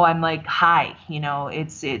 I'm like high.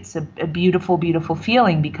 It's a beautiful, beautiful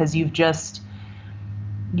feeling because you've just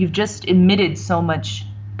emitted so much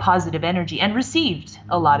positive energy and received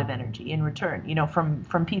a lot of energy in return,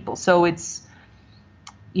 from people. So it's,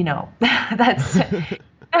 that's,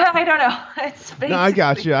 I don't know. It's No, I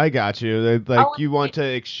got basically, you. I got you. Like I'll you want admit-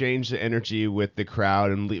 to exchange the energy with the crowd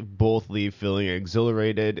and both leave feeling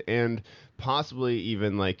exhilarated and possibly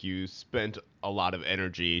even like you spent a lot of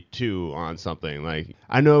energy too on something. Like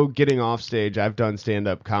I know getting off stage, I've done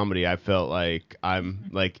stand-up comedy. I felt like I'm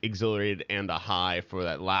like exhilarated and a high for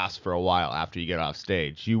that lasts for a while after you get off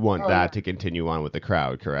stage. You want Oh, yeah. that to continue on with the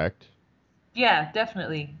crowd, correct? Yeah,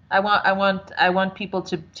 definitely. I want people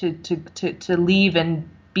to leave and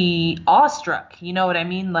be awestruck. You know what I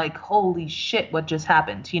mean? Like, holy shit, what just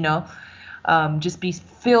happened? Just be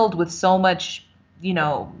filled with so much,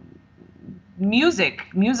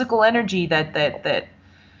 musical energy that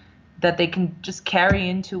they can just carry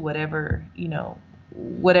into whatever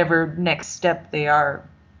next step they are,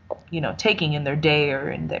 taking in their day or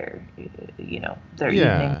in their Yeah,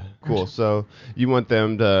 evening. cool. So you want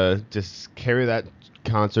them to just carry that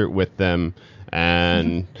concert with them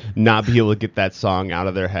and not be able to get that song out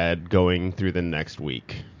of their head going through the next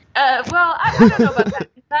week. Well, I don't know about that.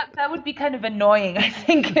 That would be kind of annoying, I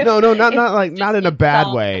think. No, not if like it's not just in a a bad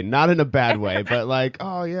song. way, not in a bad way, but like,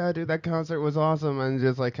 oh yeah, dude, that concert was awesome, and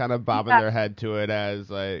just like kind of bobbing Yeah, their head to it as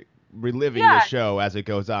like reliving the yeah, show as it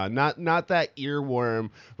goes on. Not that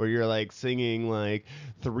earworm where you're like singing like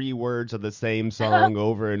 3 words of the same song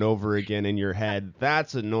over and over again in your head.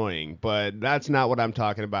 That's annoying, but that's not what I'm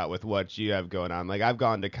talking about with what you have going on. Like I've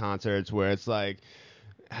gone to concerts where it's like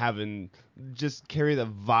having just carry the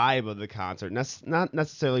vibe of the concert. Not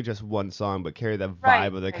necessarily just one song, but carry the right,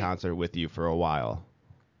 vibe of the right. concert with you for a while.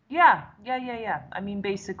 Yeah. I mean,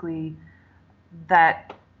 basically,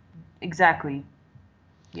 that exactly.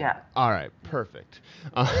 Yeah, All right, perfect.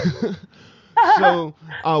 So,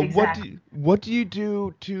 exactly. what do you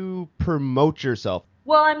do to promote yourself?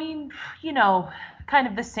 Well, I mean, kind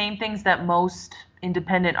of the same things that most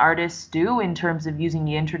independent artists do in terms of using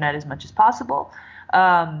the internet as much as possible.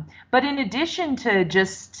 But in addition to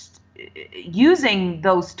just using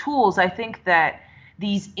those tools, I think that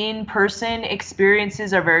these in-person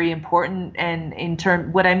experiences are very important.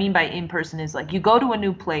 And what I mean by in-person is like you go to a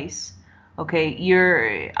new place, okay,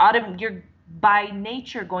 you're by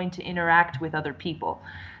nature going to interact with other people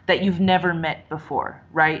that you've never met before,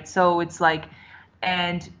 right? So it's like,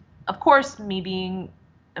 and of course, me being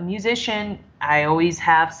a musician, I always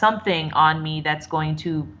have something on me that's going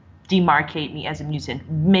to demarcate me as a musician.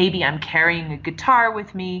 Maybe I'm carrying a guitar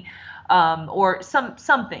with me, or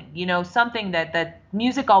something, something that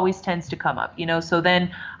music always tends to come up, So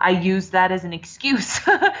then I use that as an excuse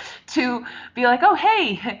to be like, oh,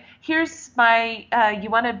 hey, here's my, you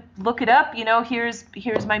want to look it up,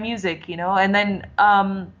 here's my music, and then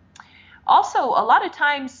also a lot of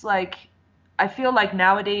times, like, I feel like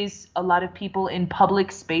nowadays a lot of people in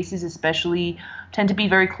public spaces especially tend to be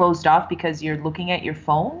very closed off because you're looking at your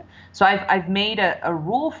phone. So I've made a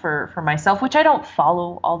rule for myself, which I don't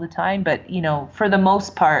follow all the time, but for the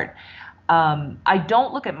most part, I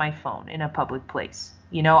don't look at my phone in a public place.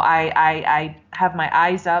 I have my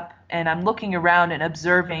eyes up and I'm looking around and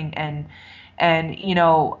observing and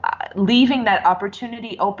leaving that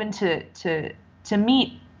opportunity open to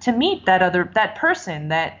meet that person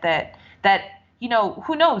that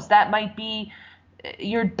who knows, that might be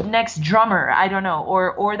your next drummer, I don't know,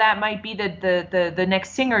 or that might be the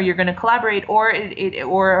next singer you're going to collaborate, or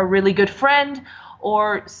a really good friend,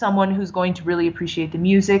 or someone who's going to really appreciate the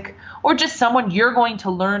music, or just someone you're going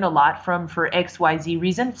to learn a lot from for XYZ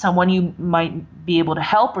reason, someone you might be able to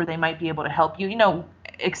help, or they might be able to help you,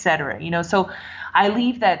 etc. So I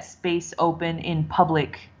leave that space open in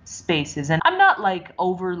public spaces, and I'm not like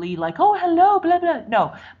overly like, oh, hello, blah blah,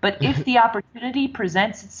 no, but if the opportunity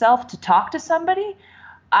presents itself to talk to somebody,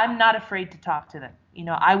 I'm not afraid to talk to them.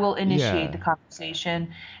 I will initiate Yeah. the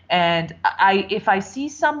conversation, and if I see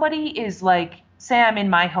somebody is like, say I'm in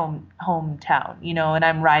my hometown, and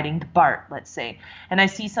I'm riding to BART, let's say, and I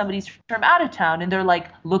see somebody's from out of town and they're like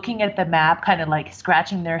looking at the map, kind of like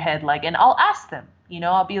scratching their head, like, and I'll ask them,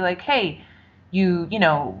 I'll be like, hey, you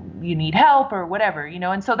need help or whatever,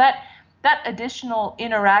 and so that additional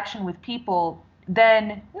interaction with people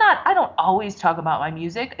then I don't always talk about my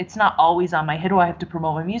music. It's not always on my head, I have to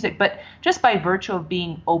promote my music. But just by virtue of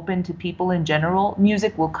being open to people in general,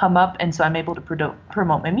 music will come up. And so I'm able to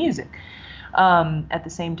promote my music at the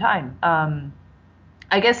same time.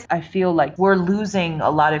 I guess I feel like we're losing a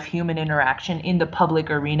lot of human interaction in the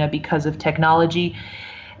public arena because of technology.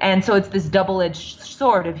 And so it's this double-edged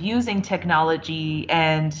sword of using technology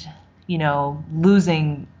and,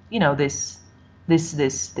 losing,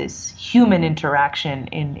 this human interaction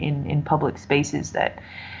in public spaces that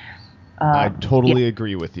I totally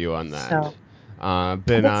agree with you on that. So, I've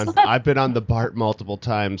been on the BART multiple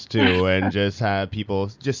times too, and just have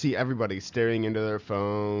people just see everybody staring into their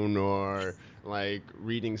phone or like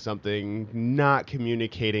reading something, not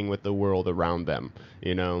communicating with the world around them.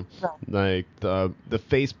 Like the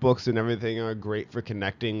Facebooks and everything are great for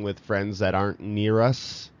connecting with friends that aren't near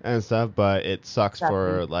us and stuff, but it sucks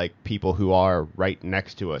for like people who are right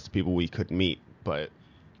next to us, people we could meet. But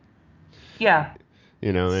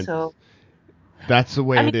and so that's the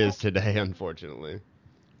way it is today, unfortunately.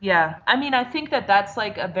 Yeah, I think that's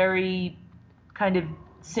like a very kind of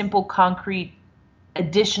simple, concrete,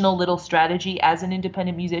 additional little strategy as an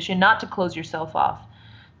independent musician, not to close yourself off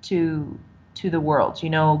to the world,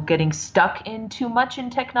 getting stuck in too much in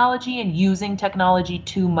technology and using technology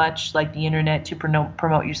too much, like the internet, to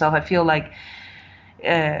promote yourself. I feel like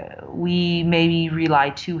we maybe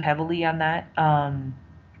rely too heavily on that,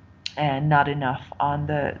 and not enough on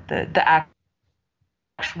the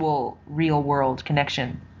actual real world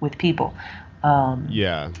connection with people. And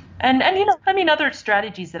other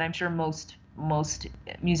strategies that I'm sure most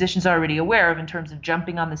musicians are already aware of, in terms of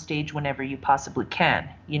jumping on the stage whenever you possibly can,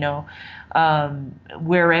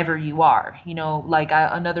 wherever you are,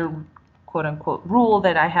 another quote unquote rule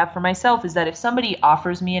that I have for myself is that if somebody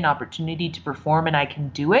offers me an opportunity to perform and I can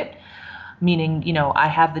do it, meaning, I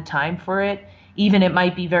have the time for it, even it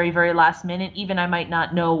might be very, very last minute, even I might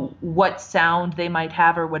not know what sound they might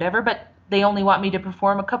have or whatever, but they only want me to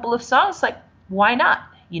perform a couple of songs, like, why not?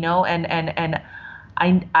 And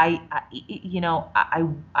I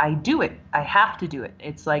do it. I have to do it.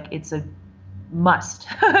 It's like, it's a must.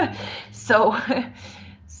 So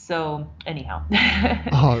anyhow.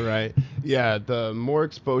 All right. Yeah. The more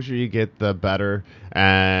exposure you get, the better.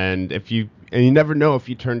 And you never know, if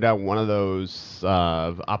you turn down one of those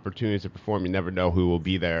opportunities to perform, you never know who will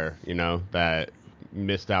be there, that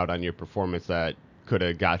missed out on your performance, that could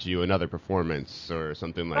have got you another performance or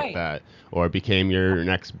something like that, or became your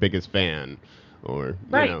next biggest fan, or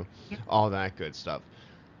all that good stuff.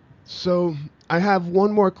 So I have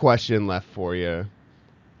one more question left for you.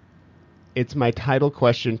 It's my title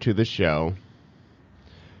question to the show.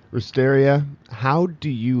 Rasteria, how do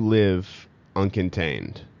you live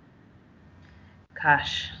uncontained?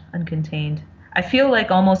 Gosh, uncontained. I feel like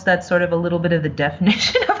almost that's sort of a little bit of the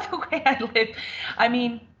definition of the way I live.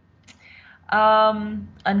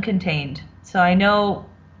 Uncontained. So I know,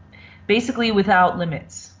 basically without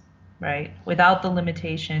limits, right? Without the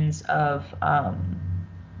limitations of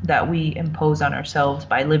that we impose on ourselves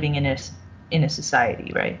by living in a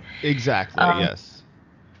society, right? Exactly. Yes.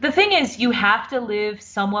 The thing is, you have to live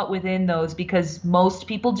somewhat within those, because most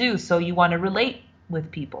people do. So you want to relate with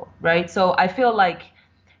people, right? So I feel like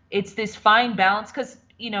it's this fine balance, because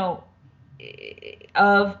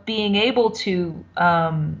of being able to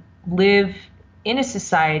live in a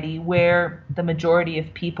society where the majority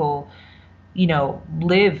of people,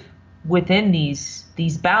 live within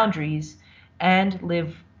these boundaries and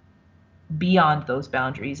live beyond those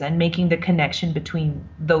boundaries, and making the connection between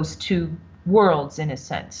those two worlds in a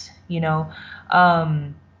sense,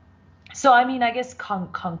 So, I guess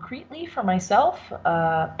concretely for myself,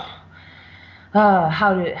 how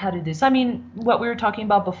to do this? What we were talking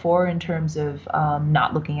about before in terms of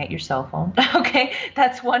not looking at your cell phone. Okay,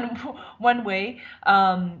 that's one way.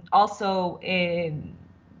 Also, in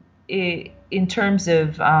terms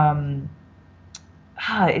of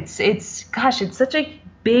it's such a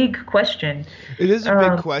big question. It is a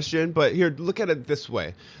big question, but here, look at it this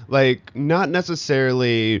way. Like, not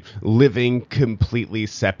necessarily living completely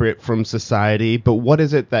separate from society, but what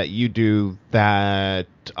is it that you do that,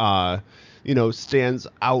 stands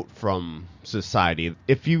out from society?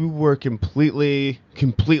 If you were completely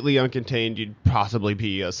uncontained, you'd possibly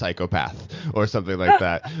be a psychopath or something like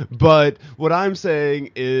that. But what I'm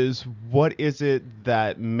saying is, what is it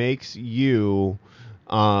that makes you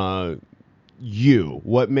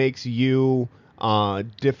what makes you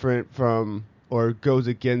different from, or goes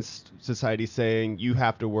against society saying you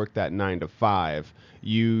have to work that 9 to 5,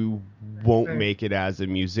 you won't make it as a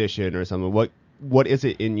musician or something? What is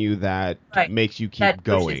it in you that makes you keep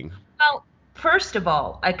going? Well, first of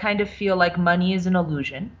all, I kind of feel like money is an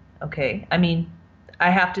illusion. Okay. I mean,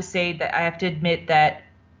 I have to say that I have to admit that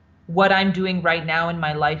what I'm doing right now in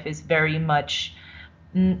my life is very much,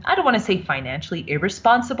 I don't want to say financially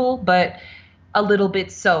irresponsible, but a little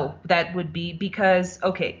bit so. That would be because,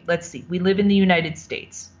 okay, let's see. We live in the United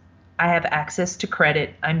States. I have access to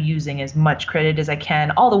credit. I'm using as much credit as I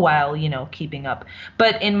can, all the while, keeping up.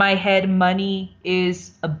 But in my head, money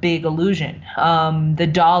is a big illusion. The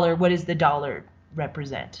dollar, what does the dollar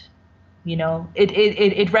represent?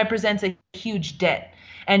 It represents a huge debt.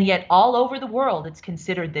 And yet all over the world, it's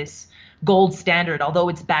considered this gold standard, although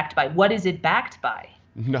it's backed by, what is it backed by?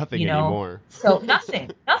 Nothing anymore. So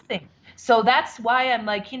nothing. So that's why I'm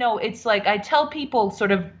like, it's like I tell people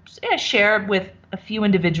sort of share with a few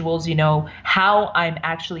individuals, how I'm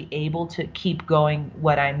actually able to keep going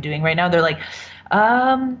what I'm doing right now. They're like,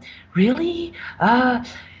 really?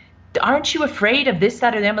 Aren't you afraid of this,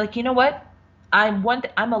 that, or that? I'm like, you know what? I'm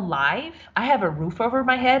alive. I have a roof over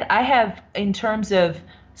my head. I have, in terms of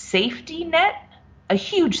safety net, a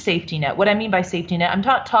huge safety net. What I mean by safety net, I'm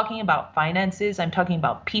not talking about finances. I'm talking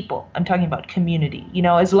about people. I'm talking about community.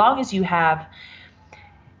 As long as you have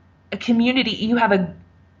a community, you have a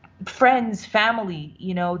friends, family,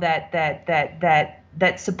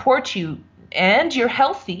 that support you, and you're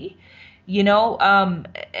healthy. You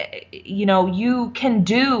can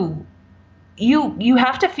do. You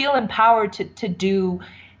have to feel empowered to do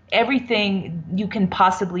everything you can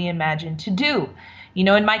possibly imagine to do.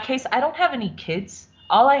 In my case, I don't have any kids.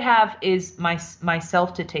 All I have is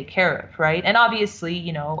myself to take care of, right? And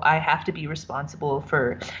obviously, I have to be responsible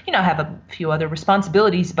for, I have a few other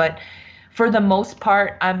responsibilities, but for the most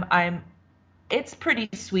part, it's pretty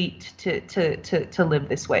sweet to live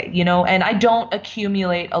this way, and I don't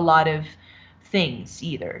accumulate a lot of things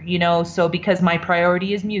either, so because my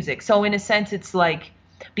priority is music. So in a sense, it's like,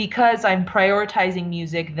 because I'm prioritizing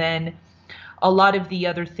music, then a lot of the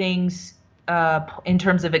other things, in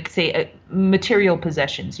terms of, say, material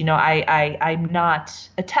possessions, I'm not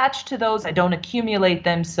attached to those. I don't accumulate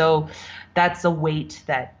them. So that's a weight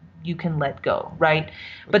that you can let go. Right. Okay.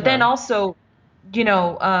 But then also,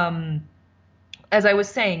 as I was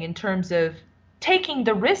saying, in terms of taking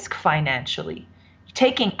the risk financially,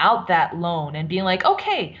 taking out that loan and being like,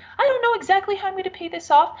 okay, I don't know exactly how I'm going to pay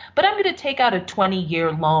this off, but I'm going to take out a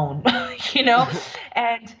 20-year loan,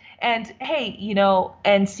 and hey,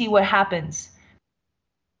 and see what happens.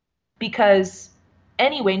 Because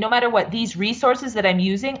anyway, no matter what, these resources that I'm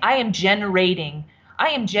using, I am generating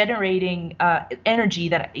energy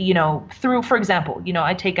that, through, for example,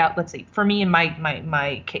 I take out, let's say for me in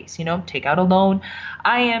my case, take out a loan.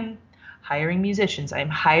 I am hiring musicians. I'm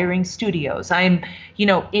hiring studios. I'm,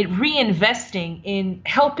 reinvesting in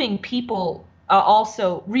helping people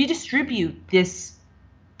also redistribute this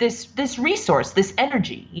resource, this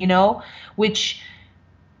energy, which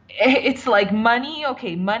it's like money.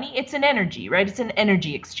 Okay, money, it's an energy, right? It's an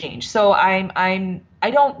energy exchange. So I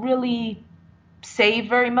don't really save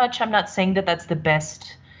very much. I'm not saying that that's the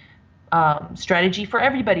best strategy for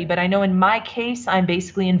everybody, but I know in my case, I'm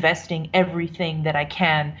basically investing everything that I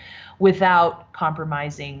can without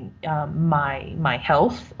compromising my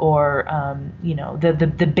health or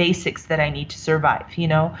the basics that I need to survive.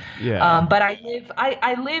 Yeah. But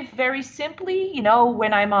I live very simply.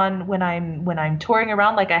 When I'm touring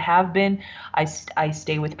around like I have been, I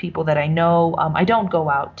stay with people that I know. I don't go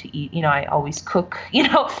out to eat. I always cook.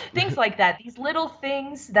 Things like that. These little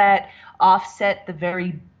things that offset the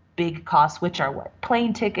very big costs, which are what?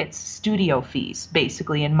 Plane tickets, studio fees,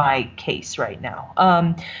 basically, in my case right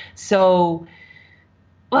now. So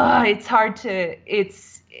it's hard to,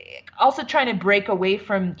 it's also trying to break away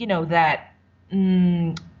from, that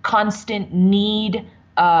constant need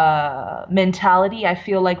mentality. I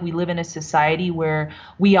feel like we live in a society where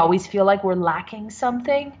we always feel like we're lacking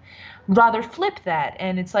something. Rather flip that.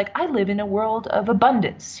 And it's like, I live in a world of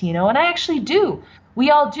abundance, and I actually do. We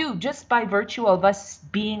all do, just by virtue of us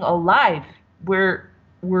being alive. We're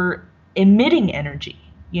emitting energy,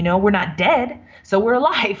 we're not dead, so we're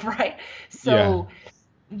alive, right? So,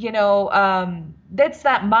 that's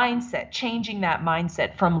that mindset, changing that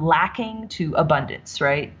mindset from lacking to abundance,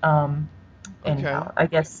 right? Anyhow, I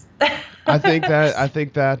guess. I think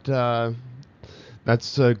that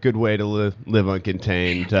that's a good way to live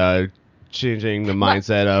uncontained. Changing the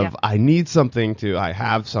mindset of I need something I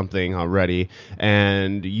have something already,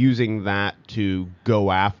 and using that to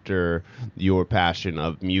go after your passion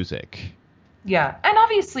of music. Yeah. And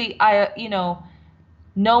obviously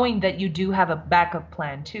knowing that you do have a backup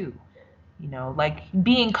plan too, like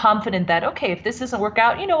being confident that, okay, if this doesn't work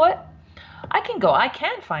out, you know what? I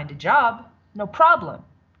can find a job, no problem,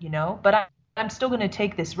 but I'm still going to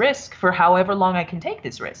take this risk for however long I can take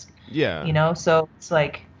this risk. Yeah. So it's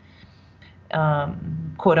like,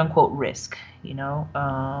 quote unquote risk,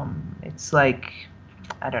 it's like,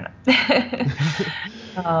 I don't know.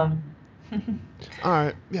 All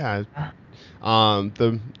right. Yeah.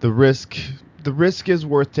 The risk is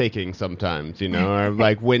worth taking sometimes, or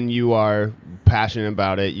like when you are passionate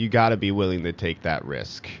about it, you got to be willing to take that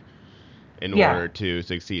risk in order to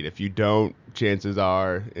succeed. If you don't, chances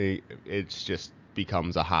are it's just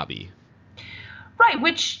becomes a hobby. Right.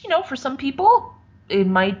 Which, for some people,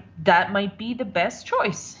 that might be the best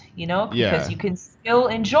choice, because you can still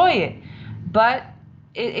enjoy it. But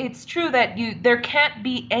it's true that there can't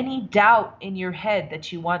be any doubt in your head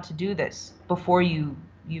that you want to do this before you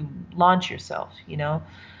launch yourself,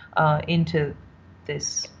 into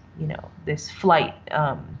this, this flight.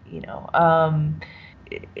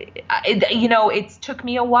 It took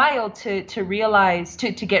me a while to realize,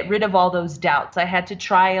 to get rid of all those doubts. I had to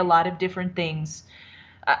try a lot of different things.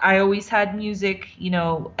 I always had music,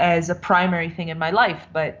 as a primary thing in my life,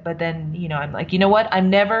 but then, I'm like, what? I'm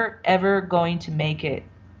never ever going to make it,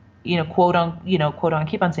 quote on,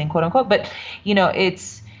 keep on saying quote unquote, but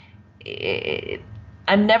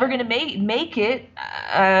I'm never going to make it.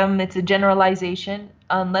 It's a generalization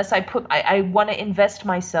unless I want to invest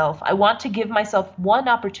myself. I want to give myself one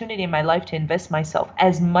opportunity in my life to invest myself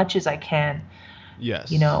as much as I can.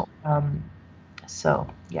 Yes. So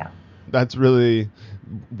yeah. That's really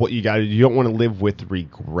what you got to do. You don't want to live with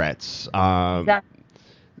regrets. Exactly.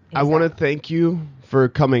 I want to thank you for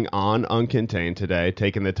coming on Uncontained today,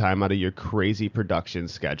 taking the time out of your crazy production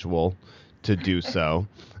schedule to do so.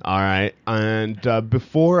 All right. And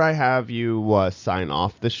before I have you sign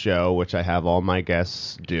off the show, which I have all my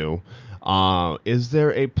guests do, is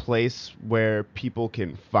there a place where people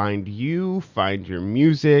can find you, find your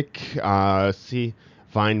music,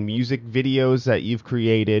 find music videos that you've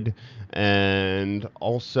created, and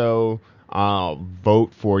also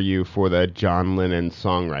vote for you for the John Lennon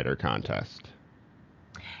Songwriter Contest?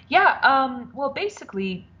 Yeah, well,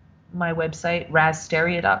 basically, my website,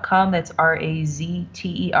 razteria.com, that's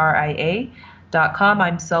razteria.com.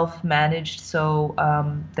 I'm self-managed, so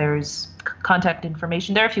there's contact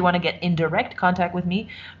information there if you want to get in direct contact with me.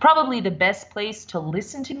 Probably the best place to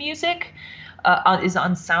listen to music is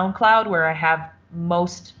on SoundCloud, where I have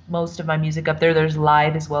most of my music up there. There's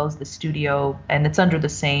live as well as the studio, and it's under the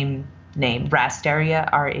same name,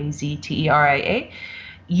 Razteria, Razteria.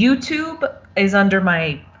 YouTube is under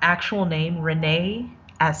my actual name, Renee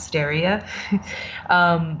Asteria,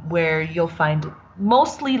 where you'll find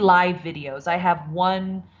mostly live videos. I have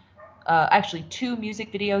actually two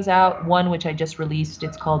music videos out. One which I just released.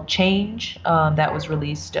 It's called Change. That was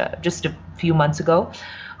released just a few months ago.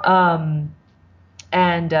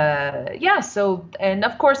 And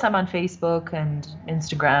of course I'm on Facebook and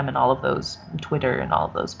Instagram and all of those, Twitter and all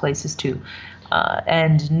of those places too.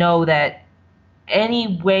 And know that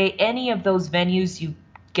any of those venues, you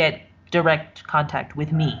get direct contact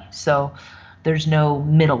with me. So there's no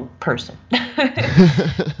middle person.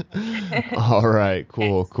 All right,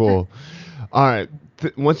 cool. All right.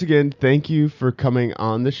 Once again, thank you for coming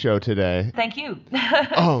on the show today. Thank you.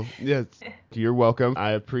 Oh, yes. You're welcome.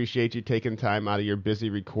 I appreciate you taking time out of your busy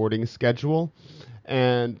recording schedule.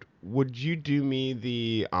 And would you do me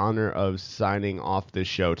the honor of signing off the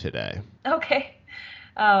show today? Okay.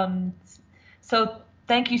 So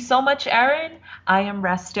thank you so much, Aaron. I am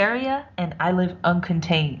Razteria, and I live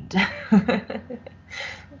uncontained.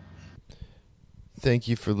 Thank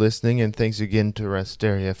you for listening, and thanks again to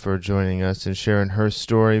Razteria for joining us and sharing her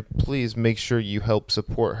story. Please make sure you help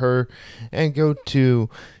support her and go to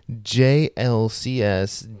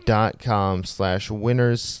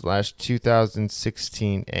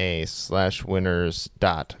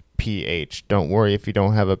jlcs.com/winners/2016a/winners.ph. Don't worry if you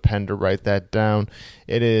don't have a pen to write that down.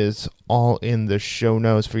 It is all in the show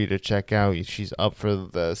notes for you to check out. She's up for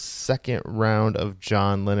the second round of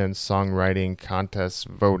John Lennon Songwriting Contest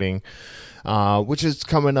voting, which is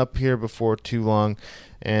coming up here before too long.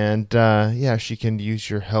 And she can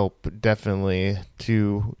use your help definitely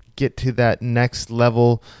to get to that next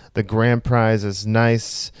level. The grand prize is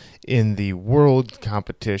nice in the world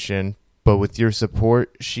competition, but with your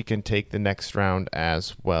support, she can take the next round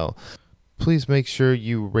as well. Please make sure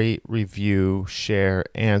you rate, review, share,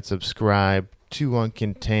 and subscribe to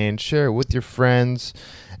Uncontained. Share it with your friends,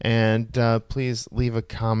 and please leave a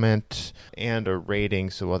comment and a rating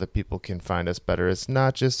so other people can find us better. It's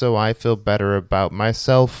not just so I feel better about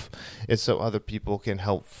myself, it's so other people can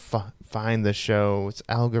help find the show. It's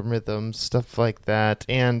algorithms, stuff like that,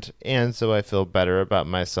 and so I feel better about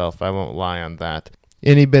myself. I won't lie on that.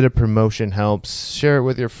 Any bit of promotion helps. Share it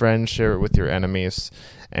with your friends, share it with your enemies,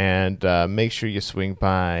 and make sure you swing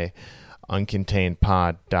by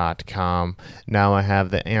uncontainedpod.com. Now I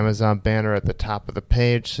have the Amazon banner at the top of the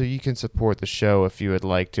page, so you can support the show if you would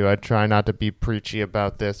like to. I try not to be preachy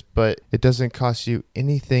about this, but it doesn't cost you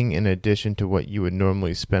anything in addition to what you would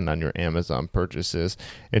normally spend on your Amazon purchases.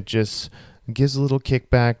 It just gives a little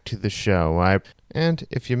kickback to the show. And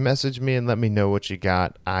if you message me and let me know what you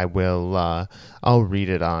got, I'll read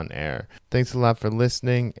it on air. Thanks a lot for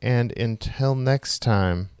listening, and until next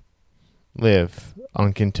time, live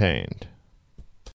uncontained.